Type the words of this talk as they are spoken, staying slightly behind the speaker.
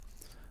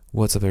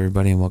What's up,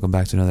 everybody, and welcome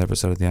back to another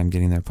episode of the I'm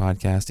Getting There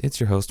podcast.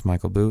 It's your host,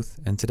 Michael Booth,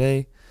 and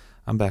today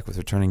I'm back with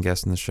returning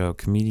guest on the show,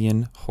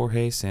 comedian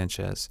Jorge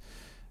Sanchez.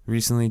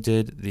 Recently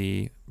did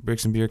the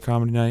Bricks and Beer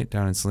Comedy Night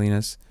down in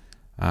Salinas.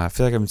 I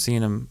feel like I've been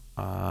seeing him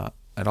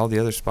at all the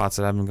other spots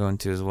that I've been going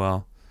to as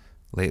well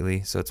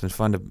lately. So it's been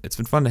fun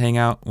to hang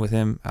out with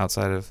him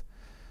outside of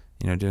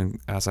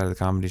the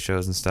comedy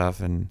shows and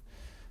stuff,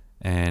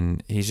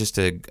 and he's just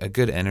a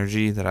good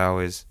energy that I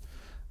always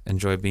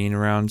enjoy being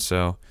around.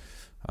 So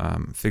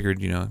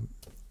figured,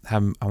 I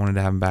wanted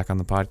to have him back on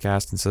the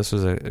podcast, and so this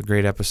was a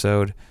great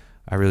episode.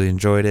 I really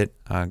enjoyed it.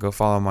 Go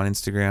follow him on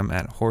Instagram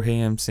at Jorge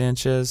M.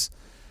 Sanchez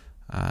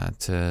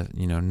to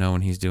know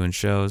when he's doing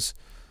shows.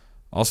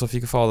 Also, if you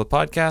can follow the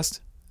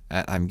podcast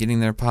at I'm Getting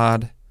There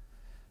Pod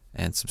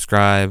and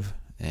subscribe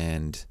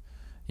and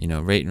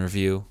rate and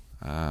review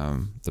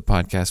the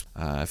podcast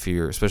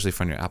especially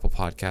from your Apple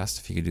Podcast,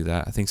 if you could do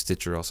that. I think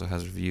Stitcher also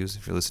has reviews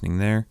if you're listening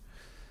there.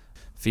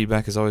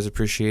 Feedback is always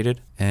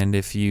appreciated, and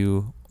if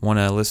you want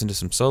to listen to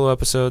some solo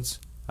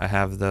episodes, I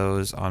have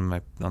those on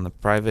the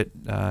private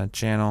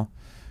channel,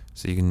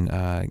 so you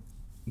can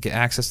get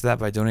access to that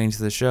by donating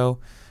to the show.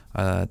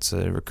 It's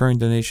a recurring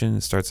donation.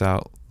 It starts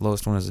out,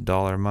 lowest one is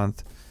 $1 a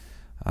month,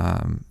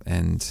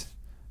 and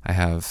I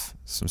have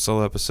some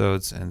solo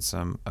episodes and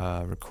some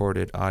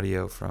recorded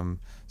audio from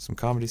some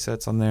comedy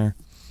sets on there.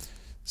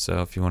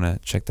 So if you want to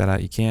check that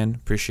out, you can.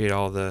 Appreciate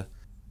all the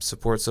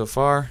support so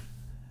far.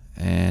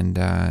 And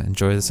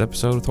enjoy this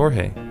episode with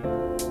Jorge.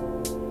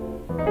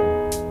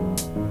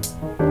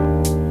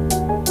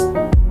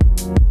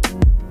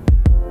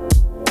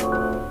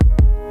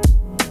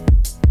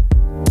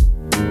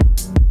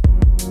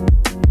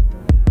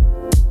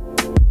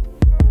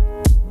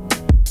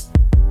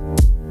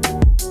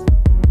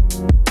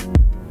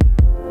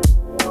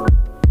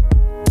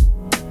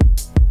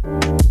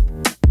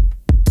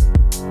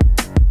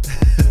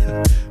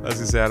 I was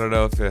gonna say, I don't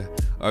know if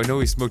I know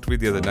we smoked weed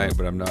the other night,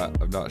 but I'm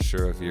not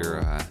sure of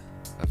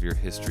your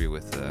history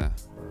with the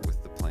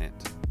plant.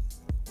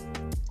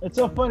 It's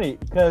so funny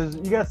because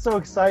you got so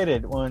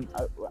excited when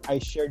I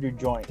shared your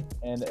joint,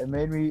 and it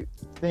made me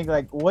think,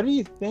 like, what do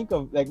you think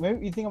of, like,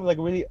 maybe you think I'm like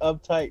a really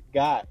uptight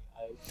guy.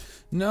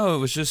 No, it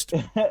was just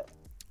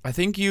I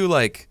think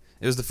it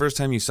was the first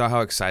time you saw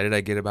how excited I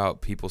get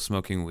about people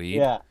smoking weed.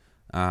 Yeah.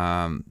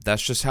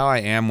 That's just how I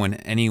am when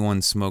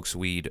anyone smokes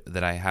weed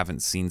that I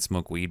haven't seen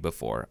smoke weed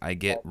before. I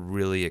get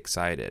really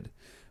excited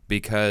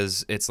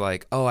because it's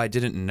like, oh, I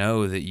didn't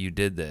know that you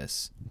did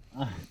this,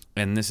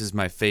 and this is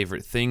my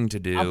favorite thing to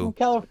do. I'm from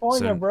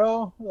California,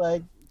 bro.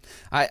 Like,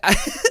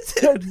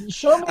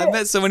 show me. I've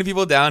met so many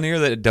people down here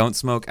that don't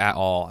smoke at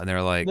all, and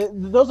they're like,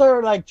 those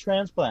are like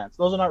transplants.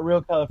 Those are not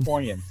real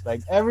Californians.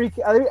 Like every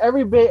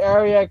Bay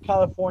Area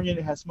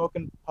Californian has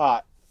smoking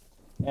pot,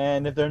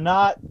 and if they're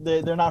not,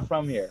 they're not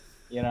from here.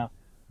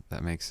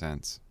 That makes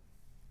sense.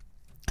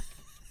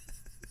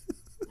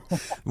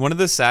 One of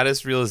the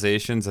saddest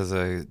realizations as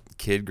a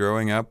kid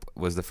growing up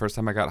was the first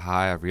time I got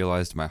high. I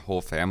realized my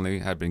whole family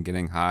had been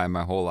getting high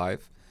my whole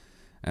life,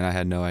 and I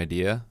had no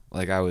idea.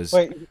 Like,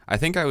 I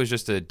think I was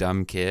just a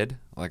dumb kid.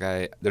 Like,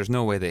 there's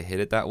no way they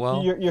hid it that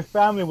well. Your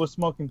family was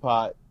smoking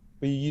pot,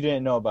 but you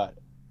didn't know about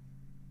it.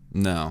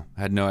 No,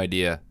 I had no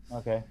idea.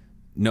 Okay.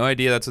 No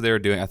idea that's what they were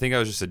doing. I think I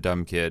was just a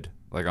dumb kid.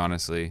 Like,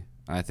 honestly,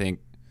 I think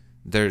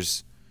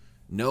there's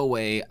no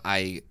way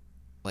I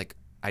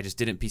just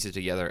didn't piece it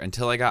together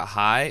until I got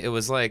high. It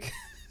was like,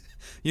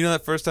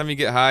 that first time you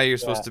get high, you're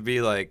supposed to be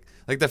like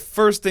the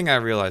first thing I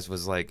realized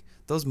was like,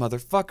 those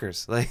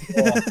motherfuckers. Like,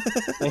 that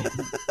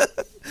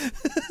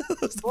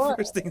was the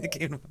first thing that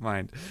came to my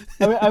mind.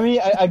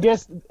 I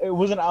guess it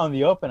wasn't out in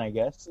the open, I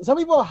guess. Some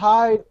people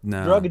hide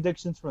drug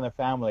addictions from their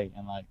family,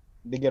 and like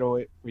they get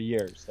away for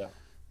years. So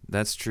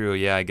that's true.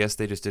 Yeah, I guess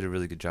they just did a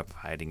really good job of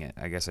hiding it.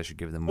 I guess I should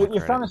give them more credit.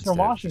 Your family's from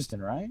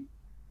Washington, right?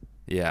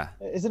 Yeah.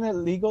 Isn't it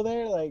legal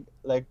there? Like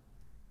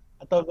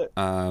I thought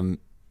that.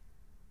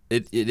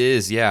 It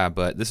is, yeah.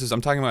 But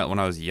I'm talking about when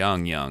I was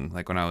young.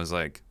 Like when I was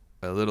like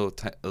a little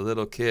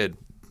kid.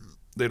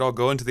 They'd all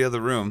go into the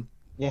other room.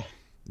 Yeah.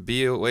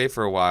 Be away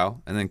for a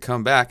while and then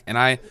come back, and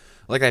I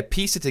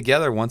pieced it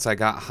together once I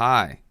got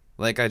high.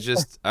 Like I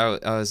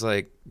was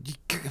like,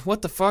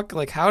 what the fuck?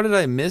 Like, how did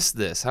I miss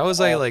this? How was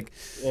I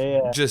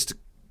just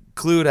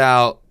clued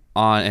out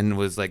on and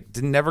was like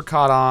never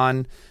caught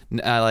on?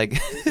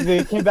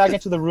 They came back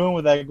into the room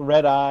with like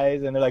red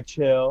eyes, and they're like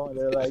chill, and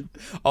they're like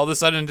all of a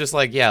sudden just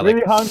like really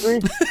hungry,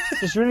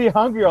 just really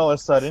hungry all of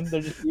a sudden.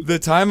 They're just the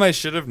time I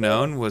should have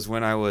known was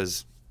when I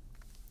was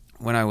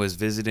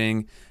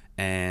visiting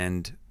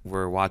and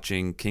we're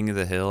watching King of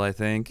the Hill, I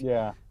think.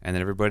 Yeah. And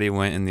then everybody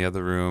went in the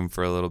other room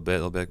for a little bit.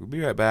 They'll be like, we'll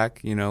be right back.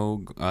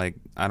 Like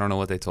I don't know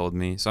what they told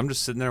me, so I'm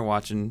just sitting there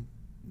watching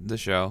the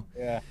show.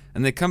 Yeah.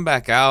 And they come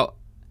back out,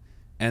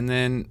 and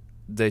then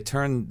they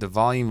turn the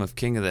volume of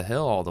King of the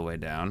Hill all the way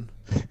down,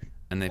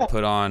 and they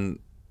put on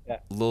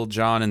Lil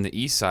Jon and the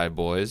East Side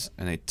Boys,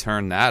 and they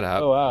turn that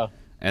up. Oh, wow.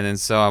 And then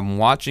so I'm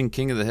watching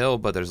King of the Hill,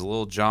 but there's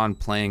Lil Jon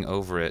playing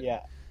over it. Yeah.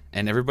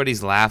 And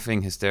everybody's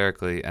laughing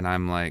hysterically, and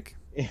I'm like,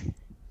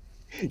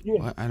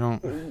 What? I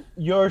don't.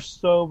 Your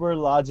sober,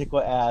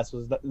 logical ass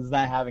was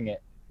not having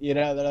it. You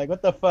know, they're like,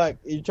 "What the fuck?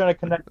 You're trying to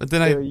connect But the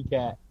then two, you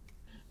can't."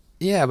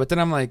 yeah, but then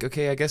I'm like,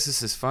 okay, I guess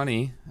this is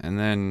funny, and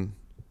then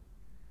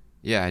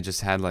yeah, I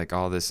just had like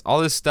all this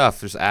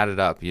stuff just added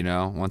up, you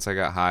know. Once I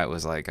got high, it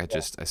was like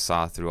I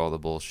saw through all the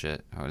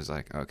bullshit. I was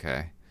like,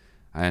 okay,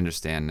 I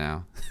understand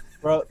now.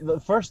 Bro, the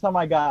first time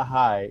I got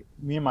high,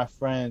 me and my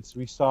friends,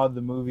 we saw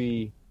the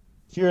movie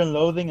Fear and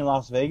Loathing in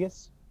Las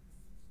Vegas.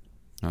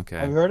 Have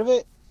Okay. you heard of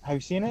it? Have you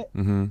seen it?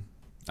 Mm-hmm.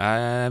 I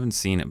haven't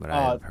seen it, but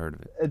Uh, I've heard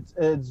of it.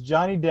 it's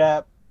Johnny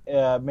Depp,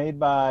 made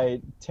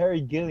by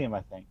Terry Gilliam,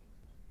 I think,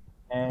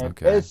 and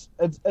Okay.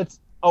 it's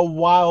a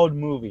wild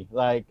movie.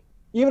 Like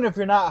even if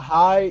you're not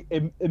high,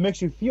 it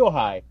makes you feel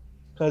high,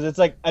 because it's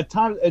like at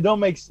times it don't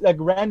make like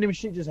random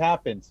shit just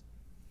happens,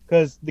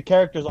 because the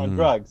character's on Mm.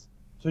 drugs,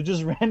 so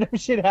just random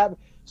shit happens.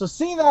 So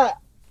seeing that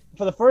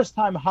for the first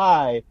time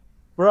high,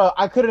 bro,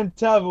 I couldn't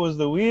tell if it was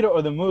the weed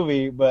or the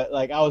movie, but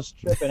like I was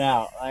tripping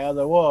out. Like, I was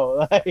like,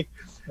 whoa, like.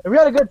 And we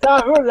had a good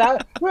time. We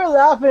were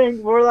laughing.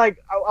 We were like,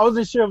 I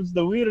wasn't sure if it was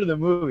the weed or the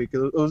movie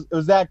because it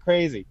was that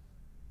crazy.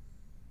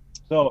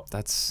 So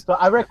That's so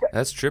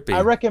that's I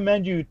trippy.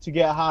 recommend you to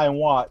get high and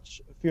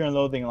watch Fear and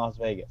Loathing in Las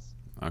Vegas.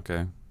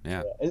 Okay.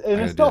 Yeah. And I it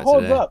gotta do still that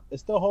holds today. up. It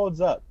still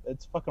holds up.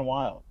 It's fucking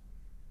wild.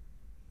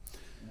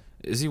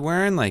 Is he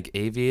wearing like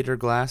aviator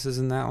glasses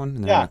in that one? And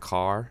they're in Yeah, a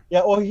car.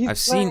 yeah. Well, he's I've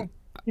playing. seen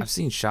I've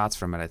seen shots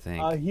from it, I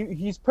think.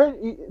 He's pretty.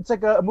 It's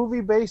like a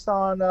movie based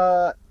on.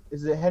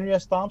 Is it Henry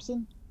S.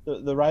 Thompson,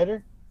 the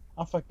writer?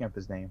 I'm fucking up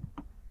his name.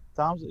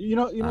 Thompson. You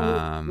know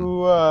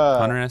who?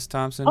 Hunter S.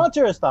 Thompson.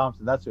 Hunter S.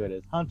 Thompson. That's who it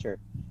is. Hunter.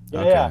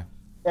 Yeah, yeah. Okay.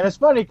 And it's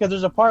funny because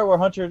there's a part where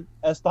Hunter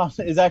S.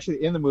 Thompson is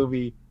actually in the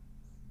movie,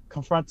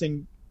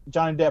 confronting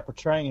Johnny Depp,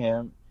 portraying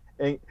him.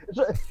 And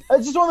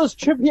it's just one of those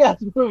trippy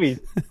ass movies.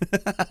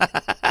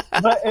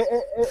 But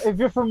if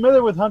you're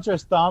familiar with Hunter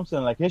S.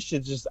 Thompson, like his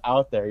shit's just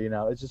out there, you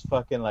know. It's just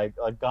fucking like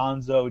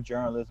Gonzo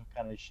journalism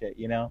kind of shit,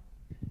 you know.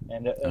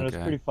 And it was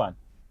Okay. pretty fun.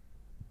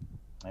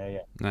 Yeah, yeah.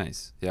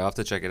 Nice. Yeah, I'll have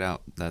to check it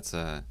out. That's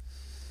Yeah.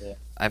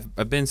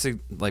 I've been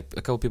like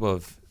a couple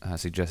people have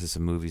suggested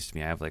some movies to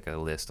me. I have like a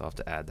list. I'll have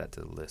to add that to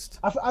the list.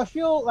 I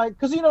feel like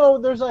because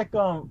there's like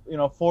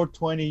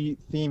 420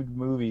 themed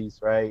movies,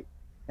 right?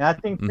 And I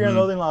think Fear and Mm-hmm.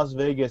 Loathing Las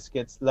Vegas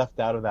gets left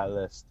out of that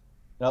list.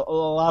 Now, a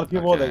lot of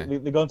people Okay.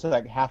 they go into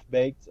like Half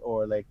Baked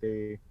or like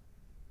they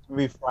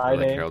maybe Or like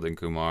Friday, Harold and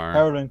Kumar.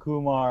 Harold and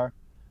Kumar,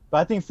 but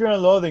I think Fear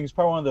and Loathing is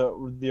probably one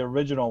of the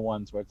original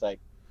ones where it's like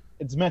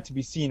it's meant to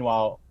be seen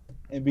while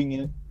and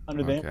being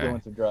under the Okay.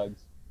 influence of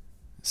drugs.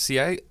 See,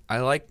 I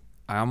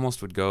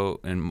almost would go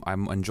and I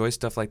enjoy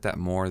stuff like that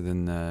more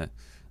than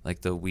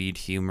the weed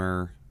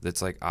humor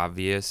that's like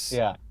obvious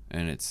Yeah,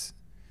 and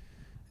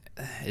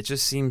it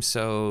just seems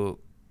so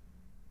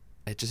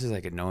it just is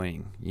like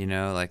annoying, you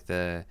know, like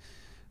the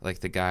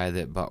guy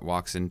that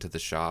walks into the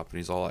shop and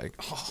he's all like,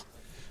 oh,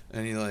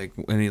 and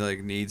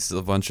he needs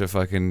a bunch of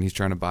fucking, he's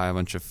trying to buy a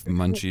bunch of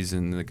munchies,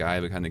 and the guy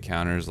behind the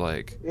counter is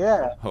like,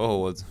 yeah,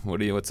 oh,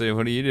 what are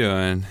you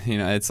doing? You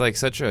know, it's like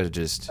such a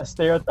just a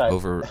stereotype.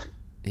 over,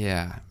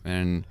 yeah,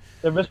 and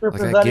They're like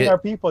misrepresenting our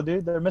people,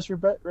 dude. They're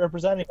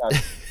misrepresenting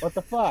us. What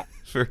the fuck?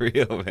 for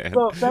real, man.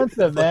 So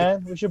offensive,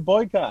 man. We should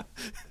boycott.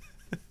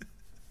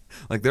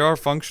 Like there are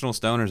functional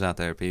stoners out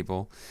there,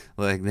 people.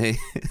 Like they,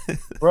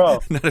 Bro,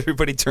 not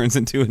everybody turns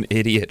into an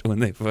idiot when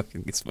they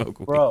fucking smoke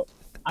weed. bro.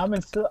 I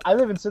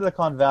live in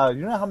Silicon Valley.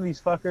 You know how many of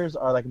these fuckers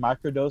are like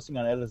microdosing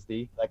on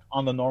LSD, like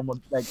on the normal,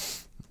 like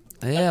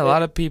Yeah, a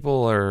lot of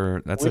people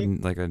are. That's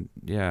Weed?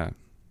 yeah.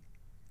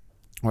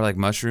 Or like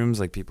mushrooms,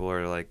 like people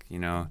are like, you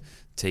know,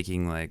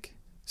 taking like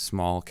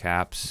small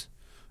caps,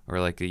 or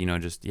like, you know,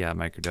 just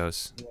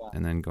microdose, yeah.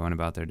 and then going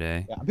about their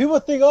day. Yeah. People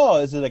think, oh,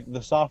 is it like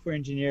the software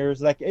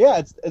engineers? Like, yeah,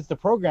 it's the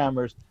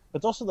programmers, but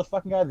it's also the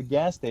fucking guy at the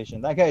gas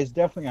station. That guy is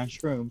definitely on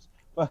shrooms,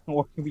 fucking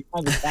working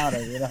behind the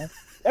counter. You know,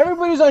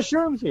 everybody's on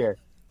shrooms here.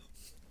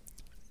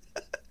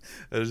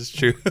 That is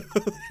true.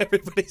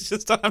 Everybody's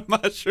just on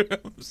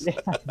mushrooms.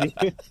 Yeah,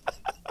 dude.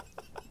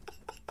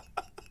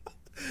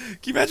 Can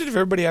you imagine if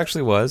everybody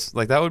actually was?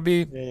 Like that would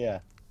be Yeah,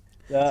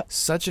 yeah.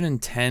 such an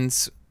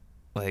intense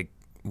like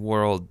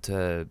world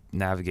to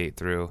navigate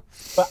through.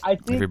 But I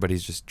think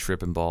Everybody's just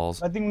tripping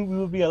balls. we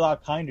would be a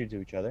lot kinder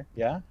to each other.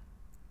 Yeah.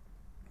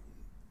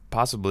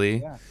 Possibly.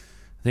 Yeah.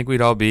 I think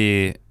we'd all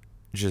be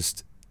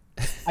just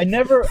I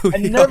never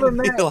we'd all be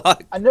met a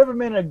lot- I never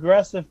met an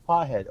aggressive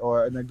pothead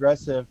or an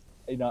aggressive,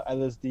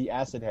 LSD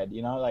acid head.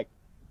 You know, like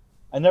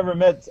I never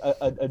met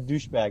a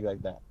douchebag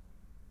like that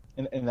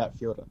in that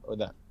field or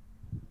that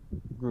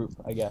group.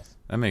 I guess.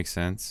 That makes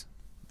sense.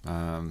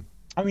 I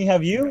mean,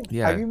 have you?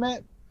 Yeah. Have you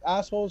met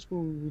assholes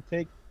who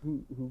take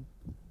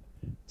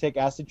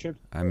acid trips?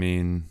 I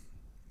mean,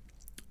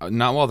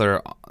 not while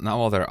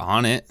they're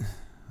on it.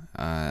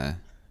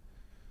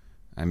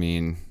 I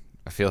mean,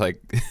 I feel like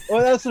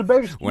Well, that's the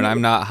baby. when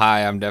I'm not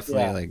high, I'm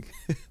definitely Yeah. like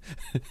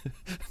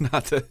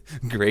not the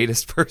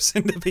greatest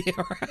person to be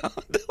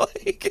around.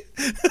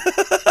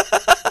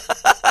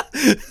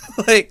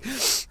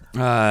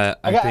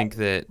 I think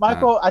that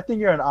Michael, I think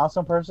you're an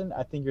awesome person.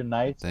 I think you're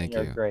nice. Thank and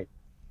you're you. great.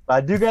 But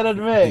I do gotta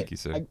admit, Thank you,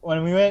 sir.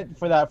 when we went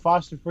for that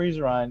Foster Freeze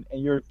run,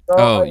 and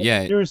Oh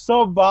yeah, you were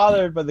so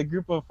bothered by the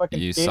group of fucking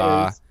you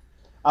saw. skaters,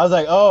 I was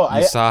like, oh,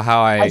 You saw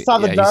how I saw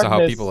the you saw how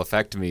darkness. people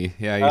affect me.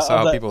 Yeah, I you saw was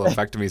how like, people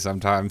affect me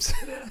sometimes.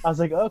 I was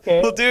like,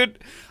 okay. Well, dude,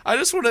 I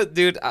just want to,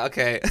 dude.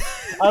 Okay,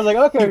 I was like,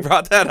 okay. you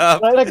brought that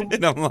up, Like,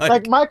 and I'm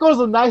like Michael's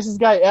the nicest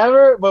guy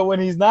ever, but when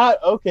he's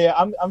not, okay,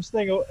 I'm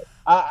staying.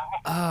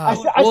 I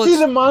see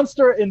the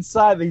monster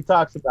inside that he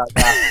talks about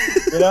now.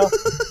 You know,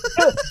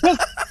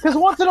 because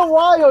once in a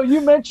while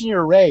you mention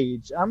your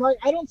rage, I'm like,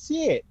 I don't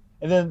see it,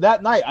 and then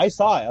that night I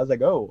saw it. I was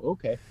like, oh,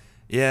 okay.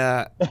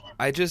 Yeah,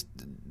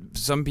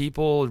 some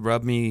people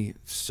rub me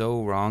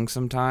so wrong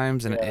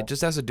sometimes, and it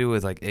just has to do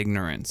with like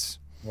ignorance.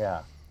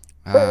 Yeah.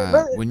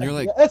 When you're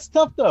like, it's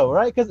tough though,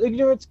 right? Because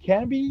ignorance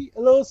can be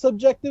a little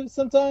subjective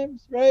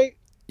sometimes, right?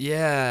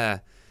 yeah,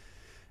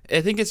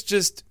 I think it's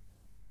just,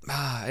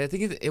 I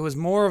think it was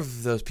more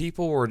of those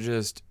people were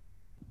just.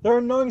 They're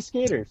annoying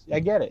skaters. I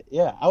get it.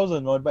 Yeah, I was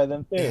annoyed by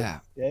them too. Yeah.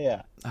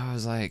 I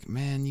was like,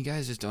 man, you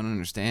guys just don't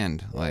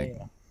understand.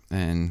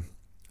 And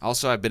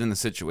also I've been in the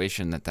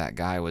situation that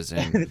guy was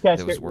in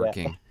that was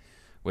working,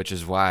 which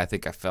is why I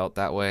think I felt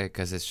that way,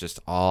 because it's just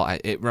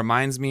it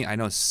reminds me, I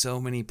know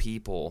so many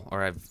people,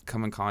 or I've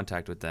come in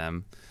contact with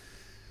them,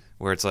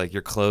 where it's like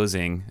you're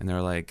closing and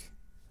they're like,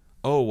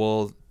 oh,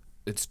 well,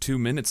 it's 2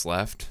 minutes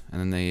left,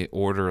 and then they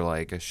order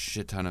like a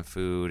shit ton of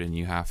food, and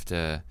you have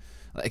to,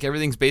 like,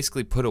 everything's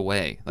basically put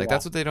away. Like,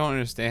 that's what they don't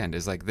understand,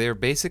 is like they're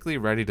basically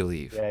ready to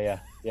leave. Yeah.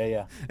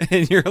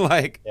 And you're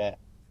like, yeah.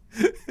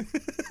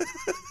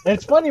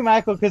 It's funny,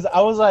 Michael, because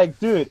I was like,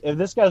 dude,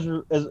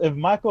 if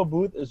Michael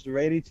Booth is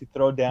ready to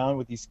throw down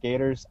with these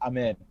skaters, I'm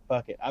in.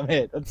 Fuck it, I'm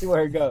in. Let's see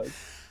where it goes.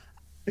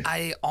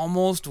 I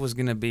almost was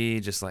gonna be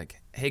just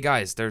like, hey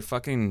guys, they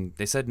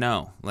said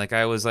no. Like,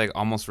 I was like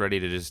almost ready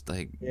to just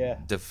like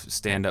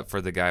stand up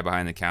for the guy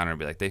behind the counter and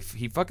be like,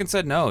 he fucking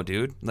said no,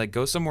 dude. Like,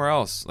 go somewhere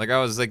else. Like, I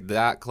was like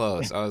that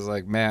close. I was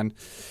like, man,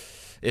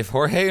 if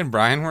Jorge and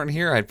Brian weren't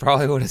here, I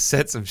probably would have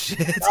said some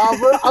shit.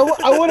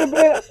 I would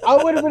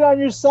have been on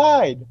your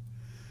side.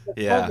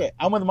 Yeah. Okay,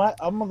 I'm with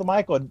the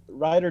Michael,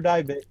 ride or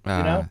die bit. You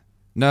know.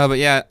 No, but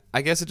yeah,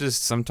 I guess it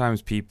just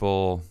sometimes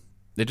people.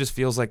 It just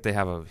feels like they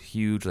have a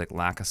huge like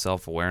lack of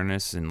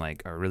self-awareness and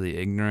like are really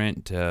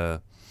ignorant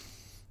to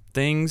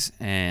things,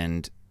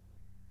 and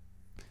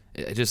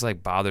it just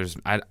like bothers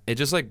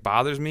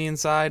me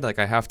inside. Like,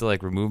 I have to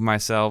like remove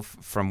myself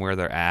from where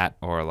they're at,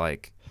 or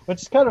like.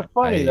 Which is kind of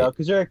funny though,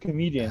 because you're a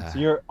comedian, so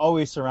you're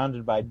always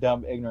surrounded by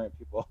dumb, ignorant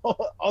people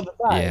all the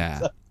time. Yeah.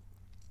 So.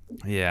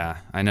 Yeah,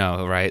 I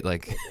know, right?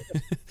 Like,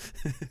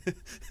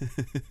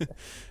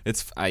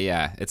 it's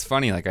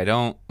funny. Like, I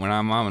don't when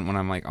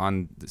I'm like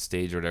on the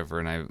stage or whatever,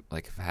 and I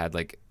like have had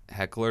like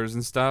hecklers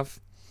and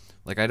stuff.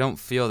 Like, I don't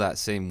feel that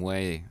same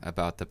way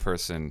about the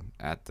person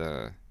at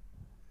the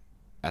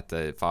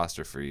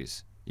Foster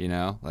Freeze. You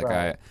know, like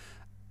right.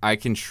 I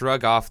can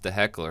shrug off the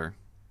heckler,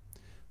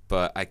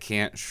 but I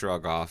can't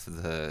shrug off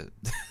the.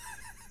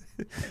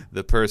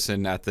 The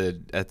person at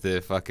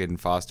the fucking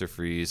Foster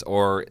Freeze,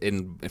 or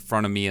in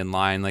front of me in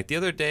line. Like, the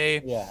other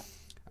day,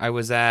 I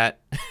was at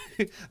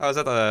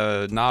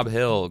the Nob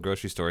Hill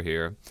grocery store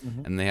here,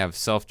 and they have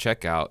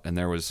self-checkout, and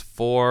there was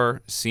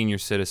 4 senior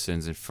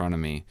citizens in front of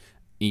me,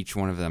 each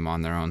one of them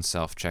on their own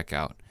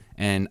self-checkout,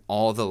 and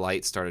all the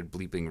lights started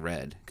bleeping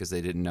red because they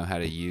didn't know how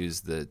to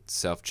use the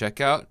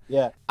self-checkout.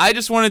 Yeah. I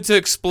just wanted to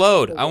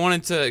explode. I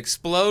wanted to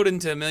explode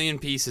into a million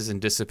pieces and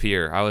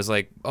disappear. I was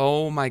like,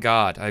 oh my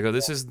God. I go,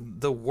 this is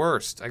the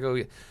worst. I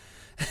go,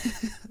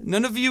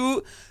 none of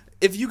you,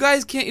 if you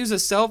guys can't use a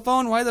cell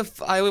phone, why the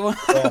I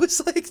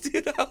was like,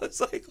 dude, I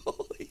was like,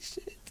 holy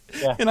shit.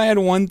 Yeah. And I had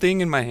one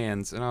thing in my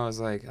hands, and I was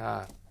like,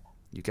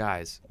 you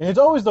guys. And it's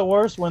always the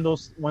worst when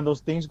those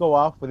things go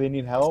off where they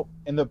need help,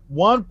 and the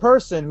one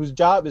person whose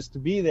job is to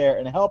be there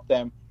and help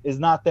them is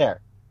not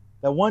there.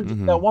 That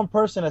one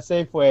person at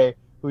Safeway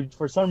who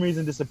for some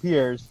reason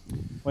disappears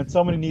when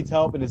somebody needs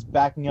help and is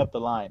backing up the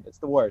line. It's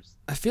the worst.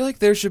 I feel like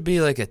there should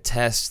be like a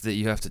test that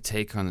you have to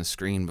take on the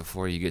screen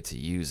before you get to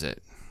use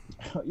it.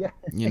 Yeah.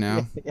 You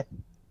know? Yeah.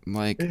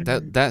 Like,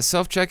 that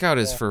self-checkout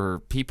is for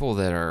people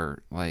that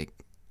are like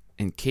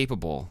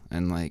incapable,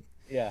 and like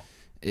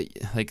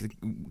like,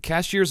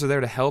 cashiers are there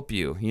to help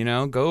you, you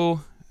know? Go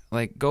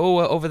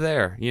over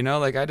there, you know?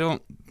 Like, I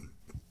don't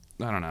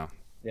know.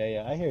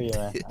 Yeah, I hear you,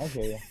 man. I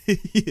hear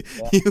you.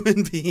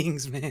 Human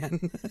beings,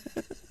 man.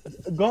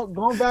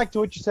 Going back to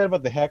what you said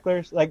about the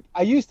hecklers, like,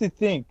 I used to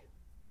think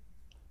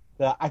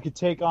that I could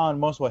take on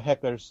most of what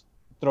hecklers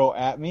throw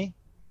at me,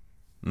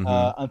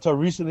 until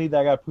recently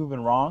that got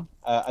proven wrong.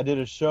 I did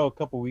a show a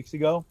couple weeks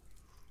ago,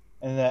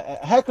 and a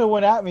heckler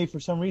went at me for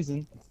some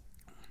reason.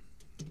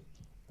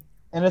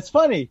 And it's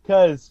funny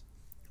because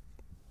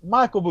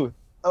Michael Booth,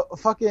 a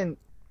fucking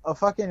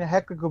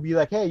heckler could be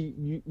like, "Hey,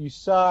 you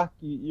suck.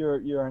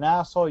 You're an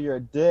asshole. You're a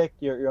dick.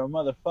 You're a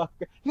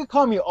motherfucker." He could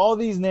call me all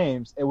these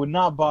names. It would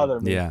not bother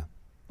me. Yeah.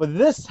 But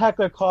this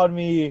heckler called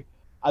me,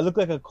 I look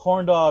like a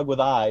corn dog with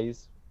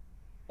eyes,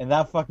 and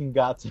that fucking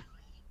got to me.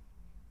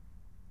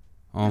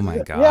 Oh my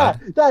Yeah,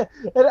 god.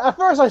 and at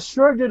first I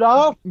shrugged it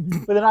off,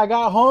 but then I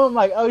got home, I'm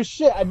like, oh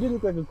shit, I do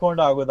look like a corn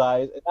dog with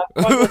eyes. And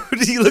that fucking,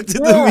 You looked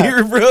at the yeah,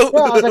 mirror, bro. yeah,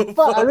 I was like, Oh,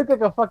 fuck, I fuck. look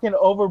like a fucking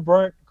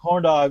overburnt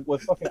corn dog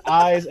with fucking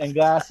eyes and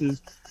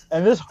glasses.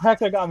 And this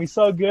heckler got me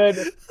so good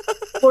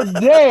for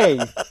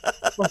days,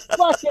 for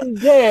fucking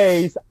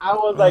days. I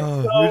was like,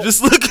 Oh, you're so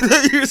just looking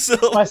at my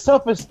yourself.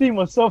 self-esteem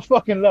was so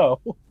fucking low.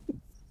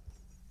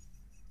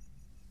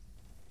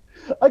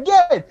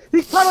 Again,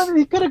 he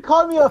could have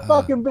called me a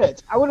fucking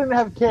bitch. I wouldn't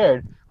have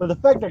cared. But the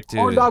fact that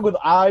corn Dude. dog with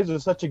eyes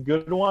was such a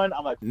good one,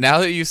 I'm like, Now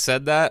that you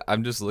said that,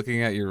 I'm just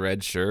looking at your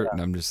red shirt yeah.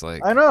 and I'm just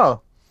like, I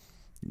know.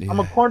 yeah. I'm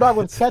a corn dog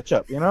with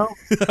ketchup, you know?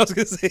 I was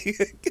gonna say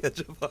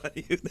ketchup on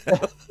you now.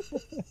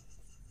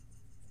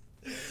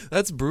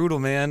 That's brutal,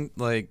 man.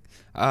 Like,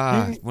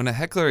 when a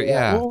heckler,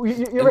 yeah, Well,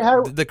 you ever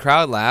had? did the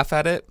crowd laugh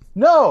at it?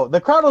 No, the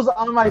crowd was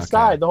on my Okay.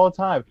 side the whole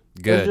time.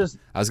 It Good. was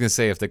just, I was gonna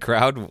say if the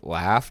crowd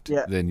laughed,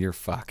 Yeah. then you're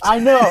fucked. I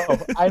know.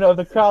 If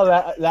the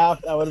crowd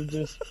laughed, I would have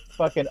just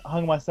fucking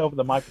hung myself with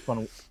the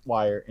microphone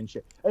wire and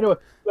shit. Anyway,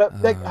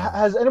 but like,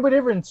 has anybody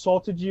ever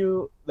insulted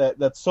you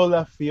that's so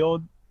left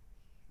field,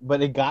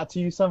 but it got to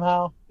you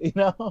somehow? You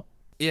know?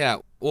 Yeah.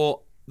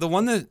 Well, the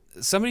one that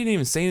somebody didn't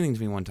even say anything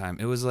to me one time.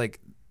 It was like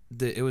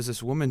it was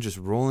this woman just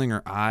rolling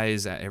her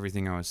eyes at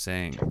everything I was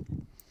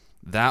saying.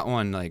 That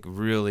one, like,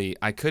 really,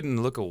 I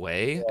couldn't look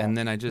away, and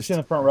then I Was just she in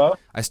the front row?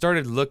 I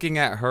started looking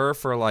at her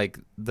for like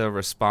the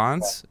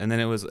response, and then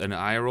it was an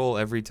eye roll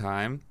every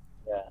time,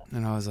 Yeah.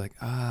 and I was like,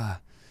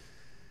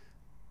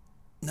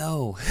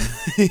 no,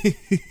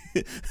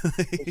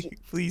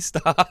 please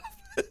stop.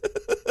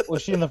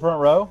 Was she in the front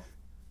row?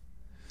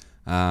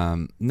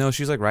 No,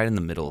 she's like right in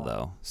the middle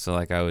though. So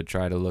like I would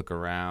try to look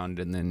around,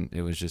 and then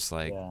it was just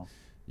like Yeah.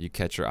 you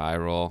catch your eye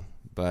roll.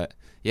 But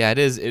yeah, it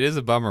is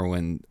a bummer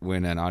when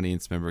an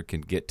audience member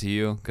can get to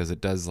you, because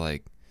it does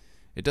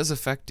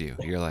affect you.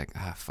 You're like,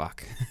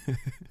 fuck.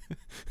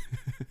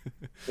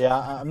 Yeah,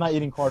 I'm not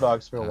eating corn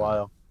dogs for a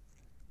while.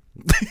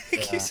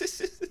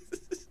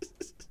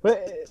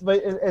 But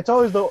it's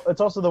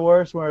also the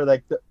worst where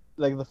like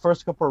the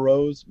first couple of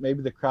rows,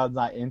 maybe the crowd's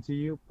not into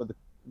you, but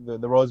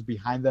the rows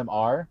behind them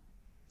are.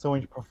 So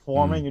when you're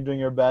performing, you're doing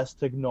your best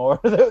to ignore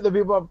the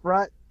people up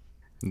front.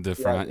 The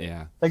front,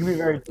 yeah. That can be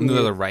very And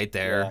tedious. they're right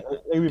there. Yeah,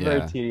 it can be very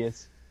Yeah.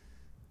 tedious.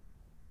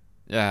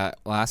 Yeah,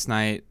 last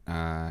night,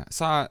 I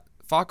saw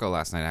Falco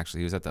last night, actually.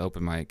 He was at the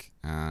open mic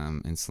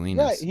in Yeah,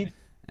 Salinas. he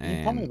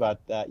told me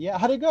about that. Yeah,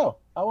 how'd it go?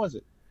 How was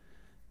it?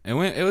 It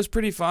was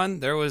pretty fun.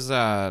 There was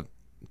a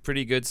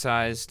pretty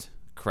good-sized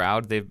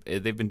crowd. They've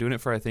been doing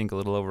it for, I think, a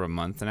little over a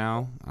month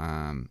now.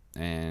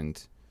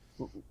 And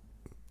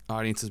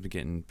audience has been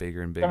getting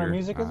bigger and bigger. What kind of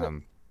music is it?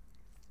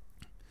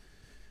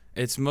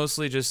 It's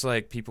mostly just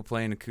like people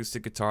playing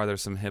acoustic guitar.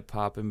 There's some hip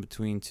hop in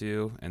between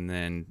too, and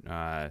then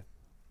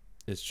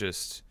it's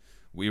just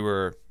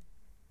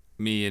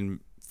me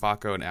and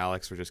Faco and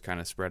Alex were just kind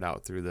of spread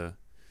out through the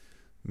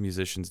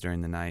musicians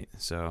during the night.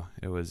 So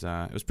it was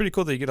pretty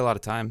cool that you get a lot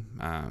of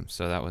time.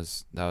 So that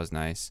was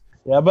nice.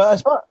 Yeah, but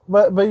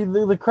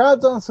the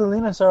crowds on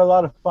Salinas are a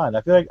lot of fun.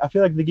 I feel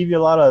like they give you a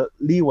lot of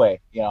leeway,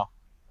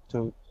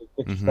 to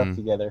get your stuff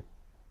together.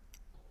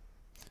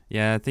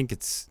 Yeah, I think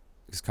it's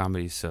because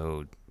comedy's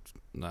so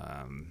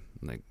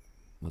like,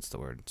 what's the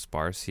word,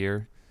 sparse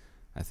here.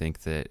 I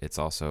think that it's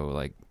also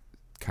like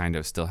kind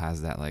of still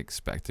has that like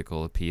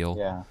spectacle appeal.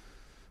 Yeah,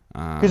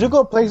 because you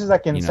go places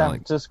like in San like,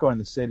 Francisco in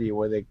the city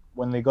where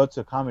when they go to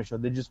a comedy show,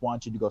 they just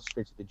want you to go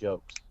straight to the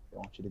jokes. They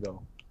want you to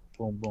go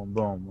boom, boom,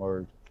 boom,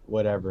 or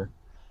whatever.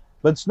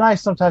 But it's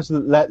nice sometimes to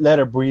let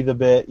her breathe a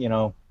bit,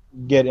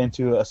 get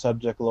into a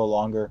subject a little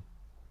longer.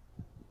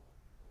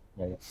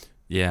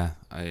 Yeah,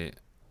 I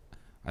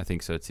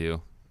think so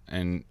too.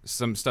 And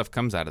some stuff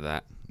comes out of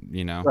that,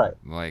 Right.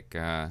 Like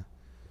I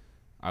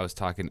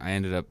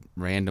ended up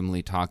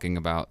randomly talking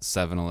about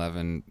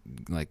 7-Eleven,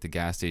 like the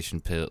gas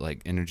station pill,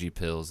 like energy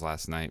pills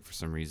last night for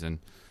some reason,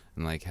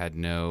 and like had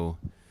no,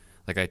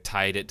 like I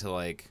tied it to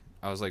like,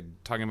 I was like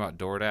talking about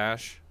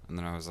DoorDash, and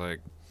then I was like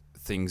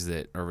things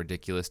that are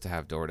ridiculous to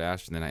have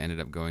DoorDash, and then I ended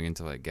up going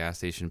into like gas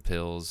station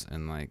pills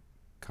and like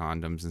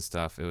condoms and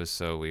stuff. It was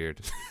so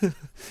weird.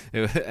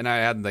 And I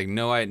had like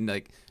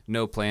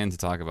no plan to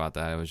talk about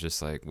that. It was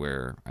just like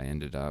where I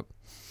ended up.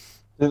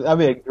 That'd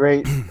be a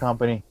great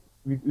company.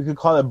 You could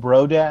call it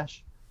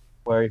BroDash,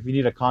 where if you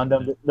need a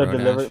condom, they'll BroDash.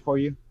 deliver it for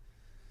you.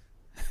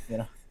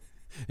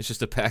 It's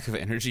just a pack of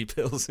energy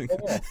pills. And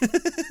Yeah.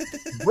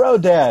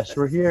 BroDash,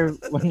 we're here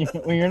when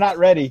you're not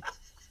ready.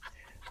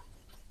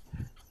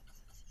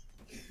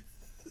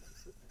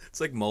 It's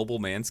like mobile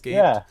Manscaped.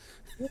 Yeah.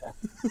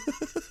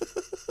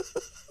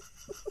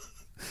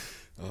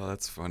 Oh,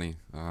 that's funny.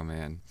 Oh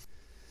man,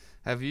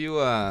 have you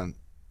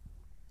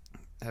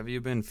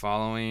been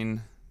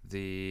following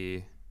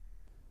the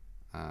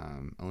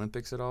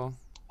Olympics at all?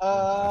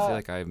 I feel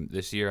like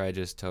this year I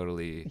just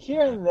totally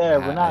Here and there,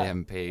 but I not.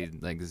 haven't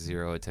paid like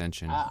zero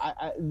attention.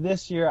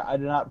 This year I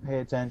did not pay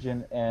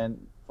attention,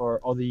 and for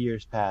all the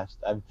years past,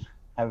 I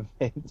haven't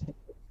paid attention.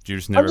 You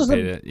just never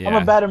paid it. Yeah.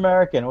 I'm a bad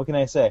American. What can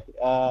I say?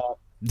 I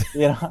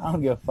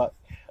don't give a fuck.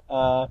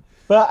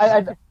 But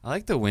I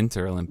like the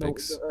Winter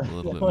Olympics a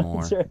little bit more.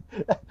 winter,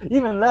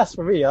 even less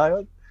for me.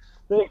 In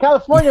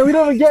California, we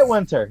don't even get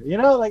winter. You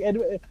know, like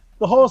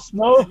the whole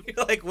snow.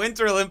 You're like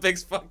Winter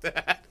Olympics, fuck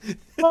that.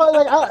 Well,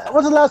 like,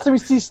 when's the last time we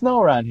see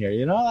snow around here?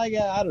 You know, like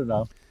I don't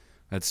know.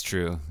 That's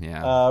true.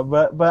 Yeah.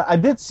 But I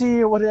did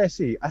see. What did I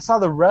see? I saw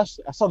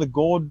the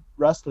gold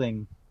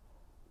wrestling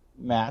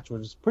match, which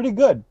was pretty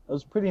good. It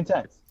was pretty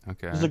intense.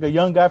 Okay. There's like a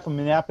young guy from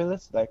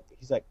Minneapolis. Like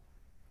he's like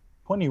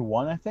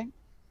 21, I think,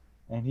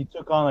 and he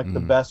took on like the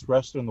best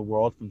wrestler in the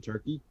world from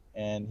Turkey,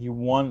 and he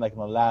won like in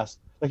the last.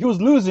 Like he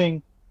was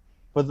losing,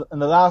 but in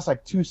the last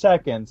like 2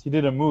 seconds, he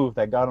did a move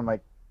that got him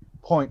like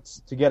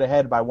points to get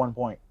ahead by 1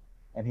 point,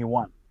 and he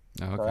won.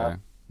 Okay. So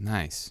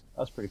Nice.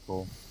 that's pretty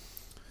cool.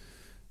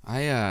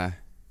 The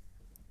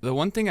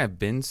one thing I've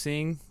been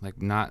seeing,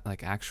 like not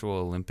like actual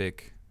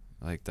Olympic,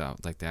 like the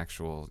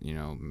actual, I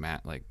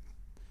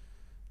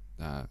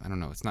don't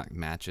know, it's not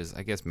matches.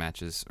 I guess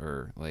matches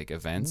or like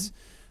events.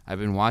 Mm-hmm. I've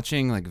been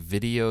watching like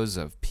videos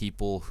of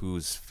people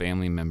whose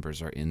family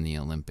members are in the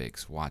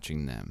Olympics,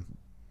 watching them,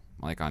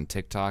 like on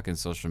TikTok and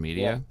social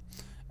media,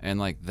 and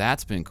like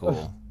that's been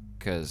cool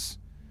because,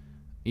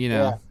 you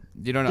know,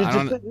 you don't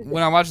know.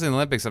 When I watch the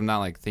Olympics, I'm not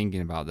like thinking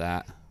about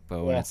that.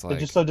 But when it's like,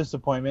 they're just so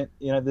disappointment.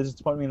 You know, there's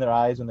disappointment in their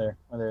eyes when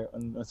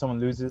someone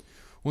loses.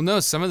 Well,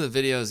 no, some of the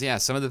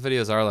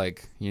videos are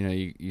like, you know,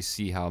 you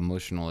see how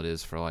emotional it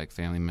is for like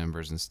family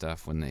members and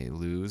stuff when they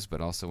lose,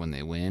 but also when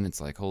they win, it's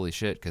like, holy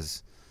shit,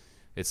 because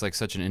it's like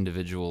such an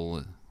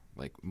individual,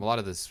 like a lot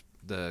of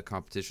the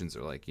competitions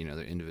are like, you know,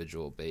 they're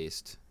individual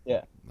based.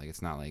 Yeah. Like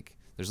it's not like,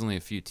 there's only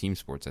a few team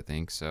sports, I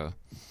think, so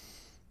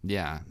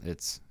yeah,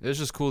 it was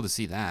just cool to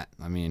see that.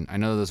 I mean, I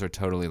know those are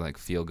totally like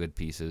feel good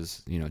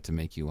pieces, you know, to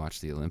make you watch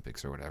the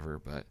Olympics or whatever,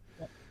 but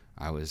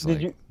I was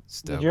stoked.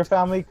 Did your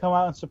family come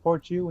out and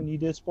support you when you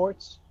did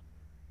sports?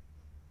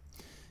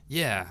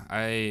 Yeah,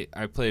 I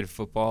played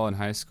football in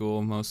high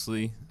school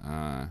mostly.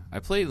 I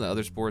played the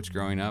other sports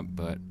growing up,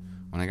 but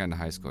when I got into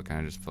high school, I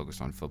kind of just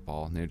focused on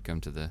football. And they'd come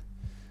to the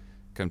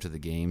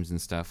games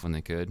and stuff when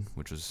they could,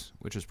 which was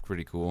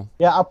pretty cool.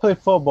 Yeah, I played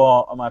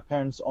football, and my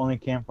parents only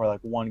came for like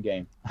one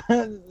game.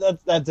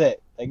 That's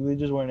it. Like they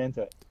just weren't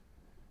into it.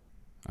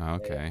 Oh,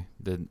 okay.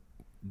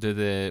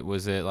 Yeah.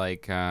 Was it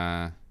like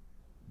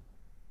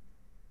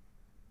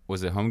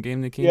was it home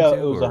game that came to? Yeah,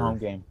 it was a home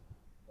game.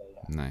 Yeah.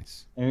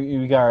 Nice.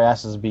 And we got our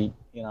asses beat,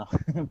 you know,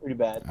 pretty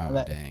bad. Oh,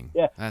 dang.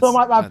 Yeah. So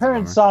my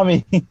parents saw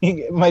me,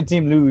 my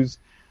team lose,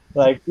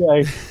 like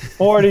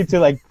 40 to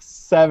like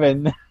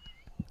 7.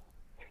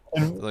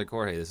 And like,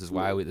 Jorge, this is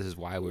why we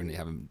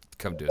haven't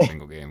come to a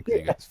single game.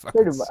 You guys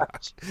pretty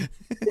much.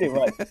 Pretty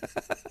much.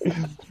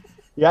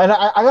 Yeah, and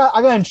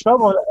I got in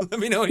trouble. Let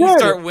me know when you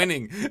start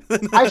winning.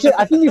 Actually,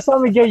 I think you saw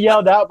me get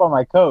yelled out by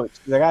my coach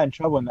because I got in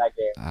trouble in that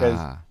game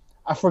because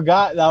I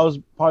forgot that was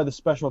part of the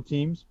special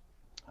teams.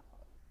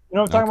 You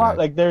know what I'm talking about?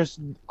 Like, there's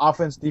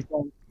offense,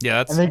 defense.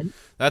 Yeah,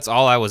 that's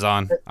all I was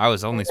on. I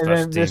was only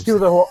special teams.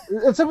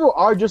 And some people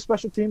are just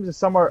special teams, and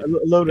some are a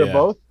little bit of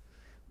both.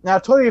 Now, I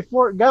totally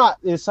forgot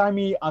they assigned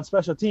me on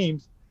special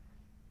teams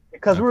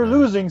because we were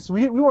losing, so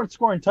we weren't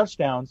scoring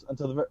touchdowns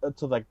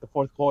until like the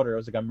fourth quarter. It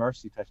was like a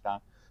mercy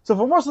touchdown. So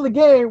for most of the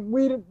game,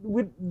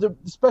 the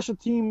special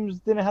teams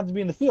didn't have to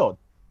be in the field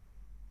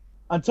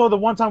until the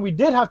one time we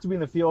did have to be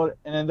in the field,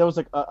 and then there was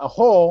like a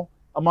hole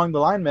among the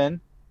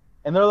linemen,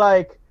 and they're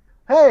like,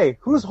 "Hey,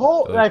 who's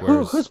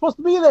who's supposed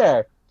to be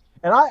there?"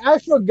 And I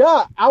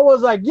forgot. I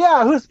was like,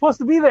 "Yeah, who's supposed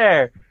to be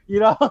there?" You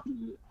know,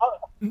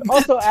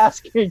 also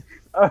asking.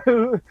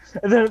 And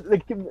then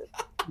like,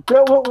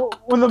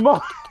 when the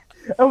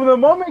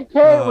moment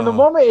came, when the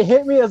moment it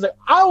hit me, I was like,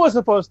 I was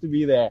supposed to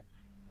be there.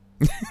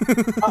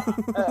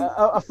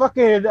 a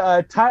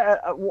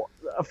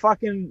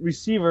fucking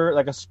receiver,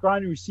 like a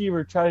scrawny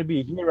receiver, tried to be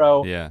a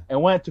hero,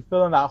 and went to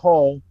fill in that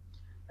hole,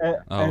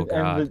 and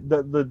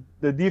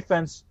the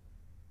defense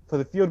for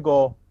the field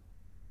goal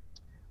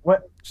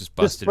just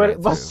busted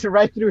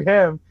right through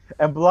him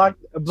and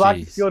blocked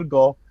the field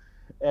goal.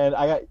 And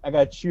I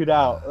got chewed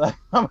out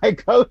by my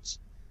coach.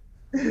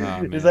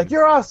 He's like,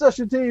 "You're off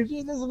special teams."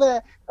 This and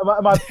that.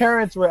 And my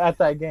parents were at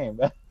that game.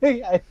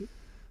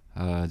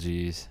 Oh,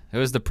 jeez. It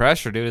was the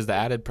pressure, dude. It was the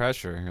added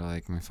pressure. You're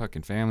like, my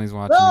fucking family's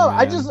watching. No,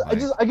 I just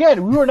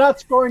again, we were not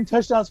scoring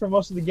touchdowns for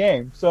most of the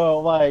game. So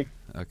like,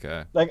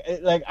 okay,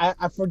 I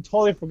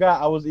totally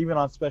forgot I was even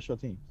on special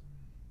teams.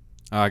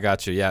 Oh, I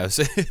got you. Yeah,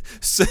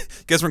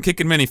 guess we're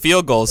kicking many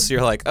field goals. So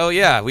you're like, oh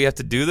yeah, we have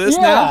to do this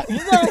now. Yeah,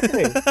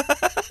 exactly.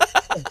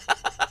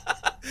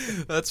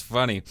 That's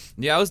funny.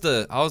 Yeah, I was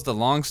the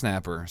long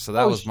snapper, so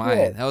that was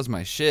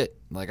my shit.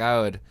 Like I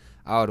would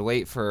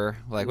wait for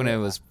like when it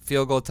was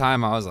field goal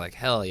time. I was like,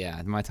 hell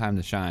yeah, my time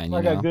to shine.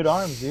 I got good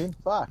arms, dude.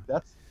 Fuck,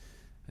 that's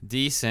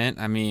decent.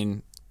 I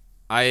mean,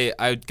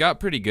 I got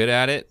pretty good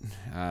at it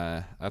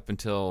up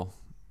until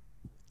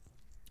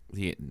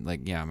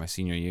my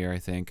senior year, I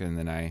think, and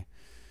then I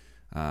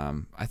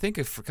think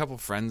a couple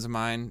friends of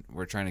mine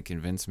were trying to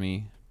convince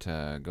me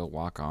to go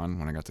walk on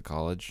when I got to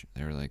college.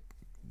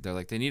 They're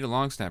like, they need a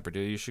long snapper,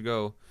 dude. You should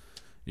go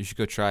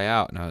try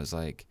out. And I was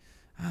like,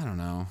 I don't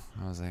know.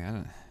 I was like, I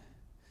don't.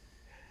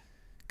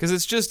 Because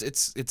it's just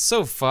it's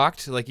so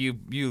fucked. Like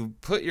you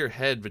put your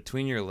head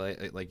between your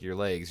like your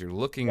legs. You're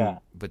looking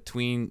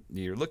between.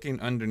 You're looking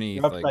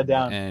underneath. You're upside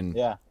down. And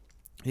Yeah.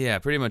 Yeah,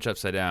 pretty much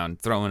upside down,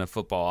 throwing a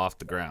football off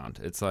the ground.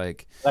 It's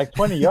like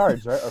 20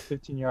 yards, right, or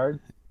 15 yards.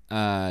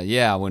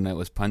 Yeah, when it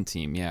was punt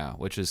team, yeah,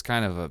 which is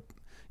kind of a.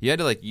 You had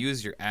to like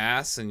use your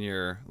ass and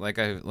your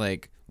I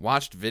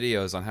watched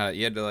videos on how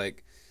you had to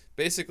like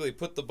basically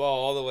put the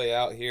ball all the way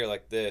out here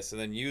like this,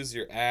 and then use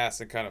your ass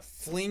and kind of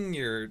fling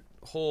your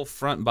whole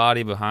front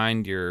body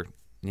behind your,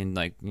 and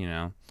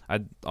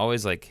I'd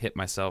always like hit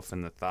myself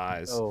in the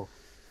thighs. Oh.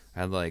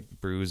 I had like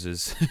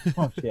bruises.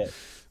 Oh shit.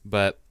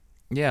 But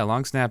yeah,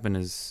 long snapping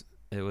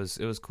it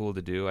was cool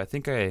to do. I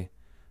think I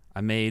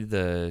made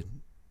the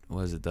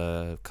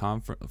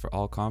conference for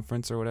all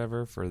conference or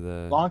whatever for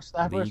the long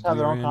snappers have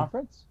their own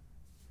conference.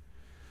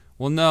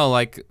 Well, no,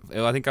 I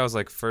think I was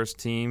like first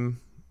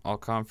team all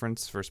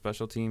conference for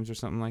special teams or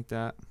something like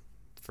that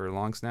for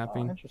long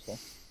snapping. Oh, interesting.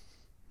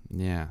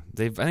 Yeah,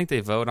 I think they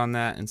vote on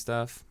that and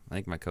stuff. I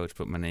think my coach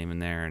put my name in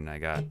there and I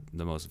got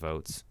the most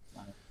votes.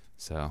 Nice.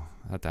 So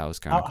I thought that was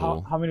kind of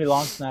cool. How many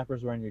long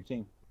snappers were in your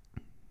team?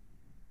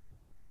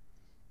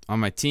 On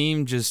my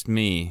team, just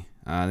me.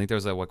 I think there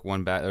was like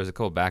one there was a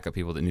couple backup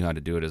people that knew how to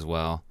do it as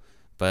well.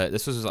 But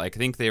this was like I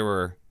think they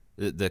were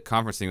the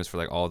conference thing was for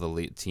like all the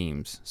league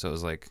teams, so it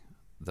was like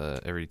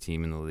every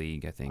team in the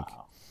league, I think.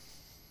 Wow.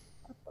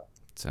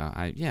 So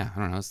I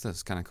don't know.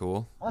 That's kind of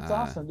cool. That's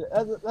awesome.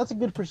 That's a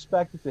good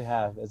perspective to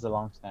have as a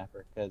long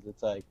snapper because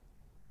it's like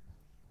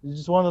it's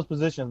just one of those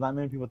positions not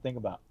many people think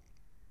about.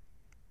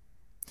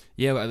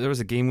 Yeah, there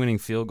was a game-winning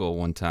field goal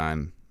one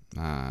time.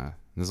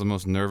 This is the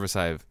most nervous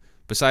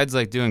besides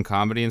like doing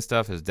comedy and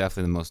stuff, is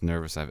definitely the most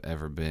nervous I've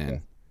ever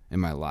been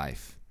in my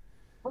life.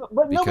 But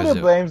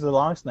nobody blames the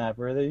long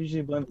snapper. They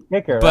usually blame the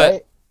kicker,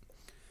 right?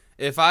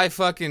 If I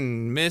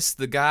fucking miss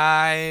the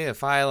guy,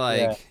 if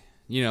I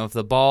if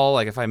the ball,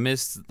 like if I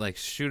missed, like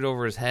shoot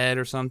over his head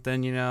or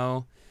something,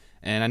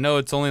 and I know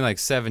it's only like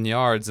 7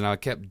 yards and I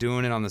kept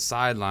doing it on the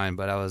sideline,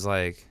 but I was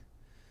like,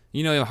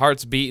 your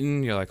heart's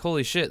beating. You're like,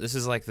 holy shit, this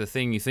is like the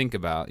thing you think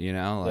about,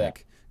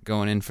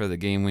 going in for the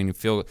game-winning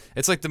field.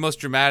 It's like the most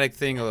dramatic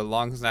thing a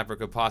long snapper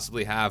could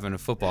possibly have in a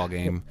football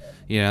game.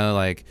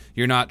 Like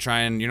you're not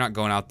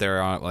going out there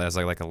as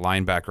like a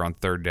linebacker on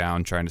third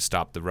down trying to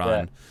stop the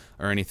run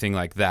or anything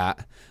like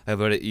that.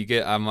 But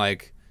I'm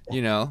like,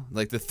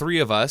 like the three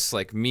of us,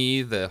 like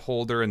me, the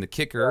holder, and the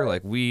kicker,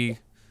 like we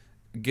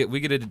get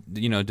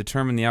to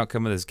determine the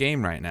outcome of this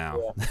game right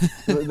now.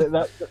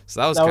 Yeah. So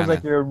that was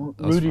like your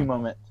Rudy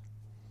moment.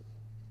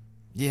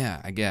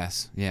 Yeah, I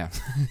guess. Yeah.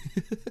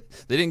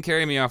 They didn't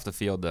carry me off the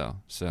field though.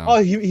 So.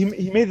 Oh, he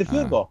made the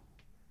field goal.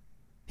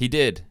 He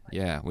did.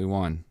 Yeah, we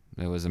won.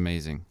 It was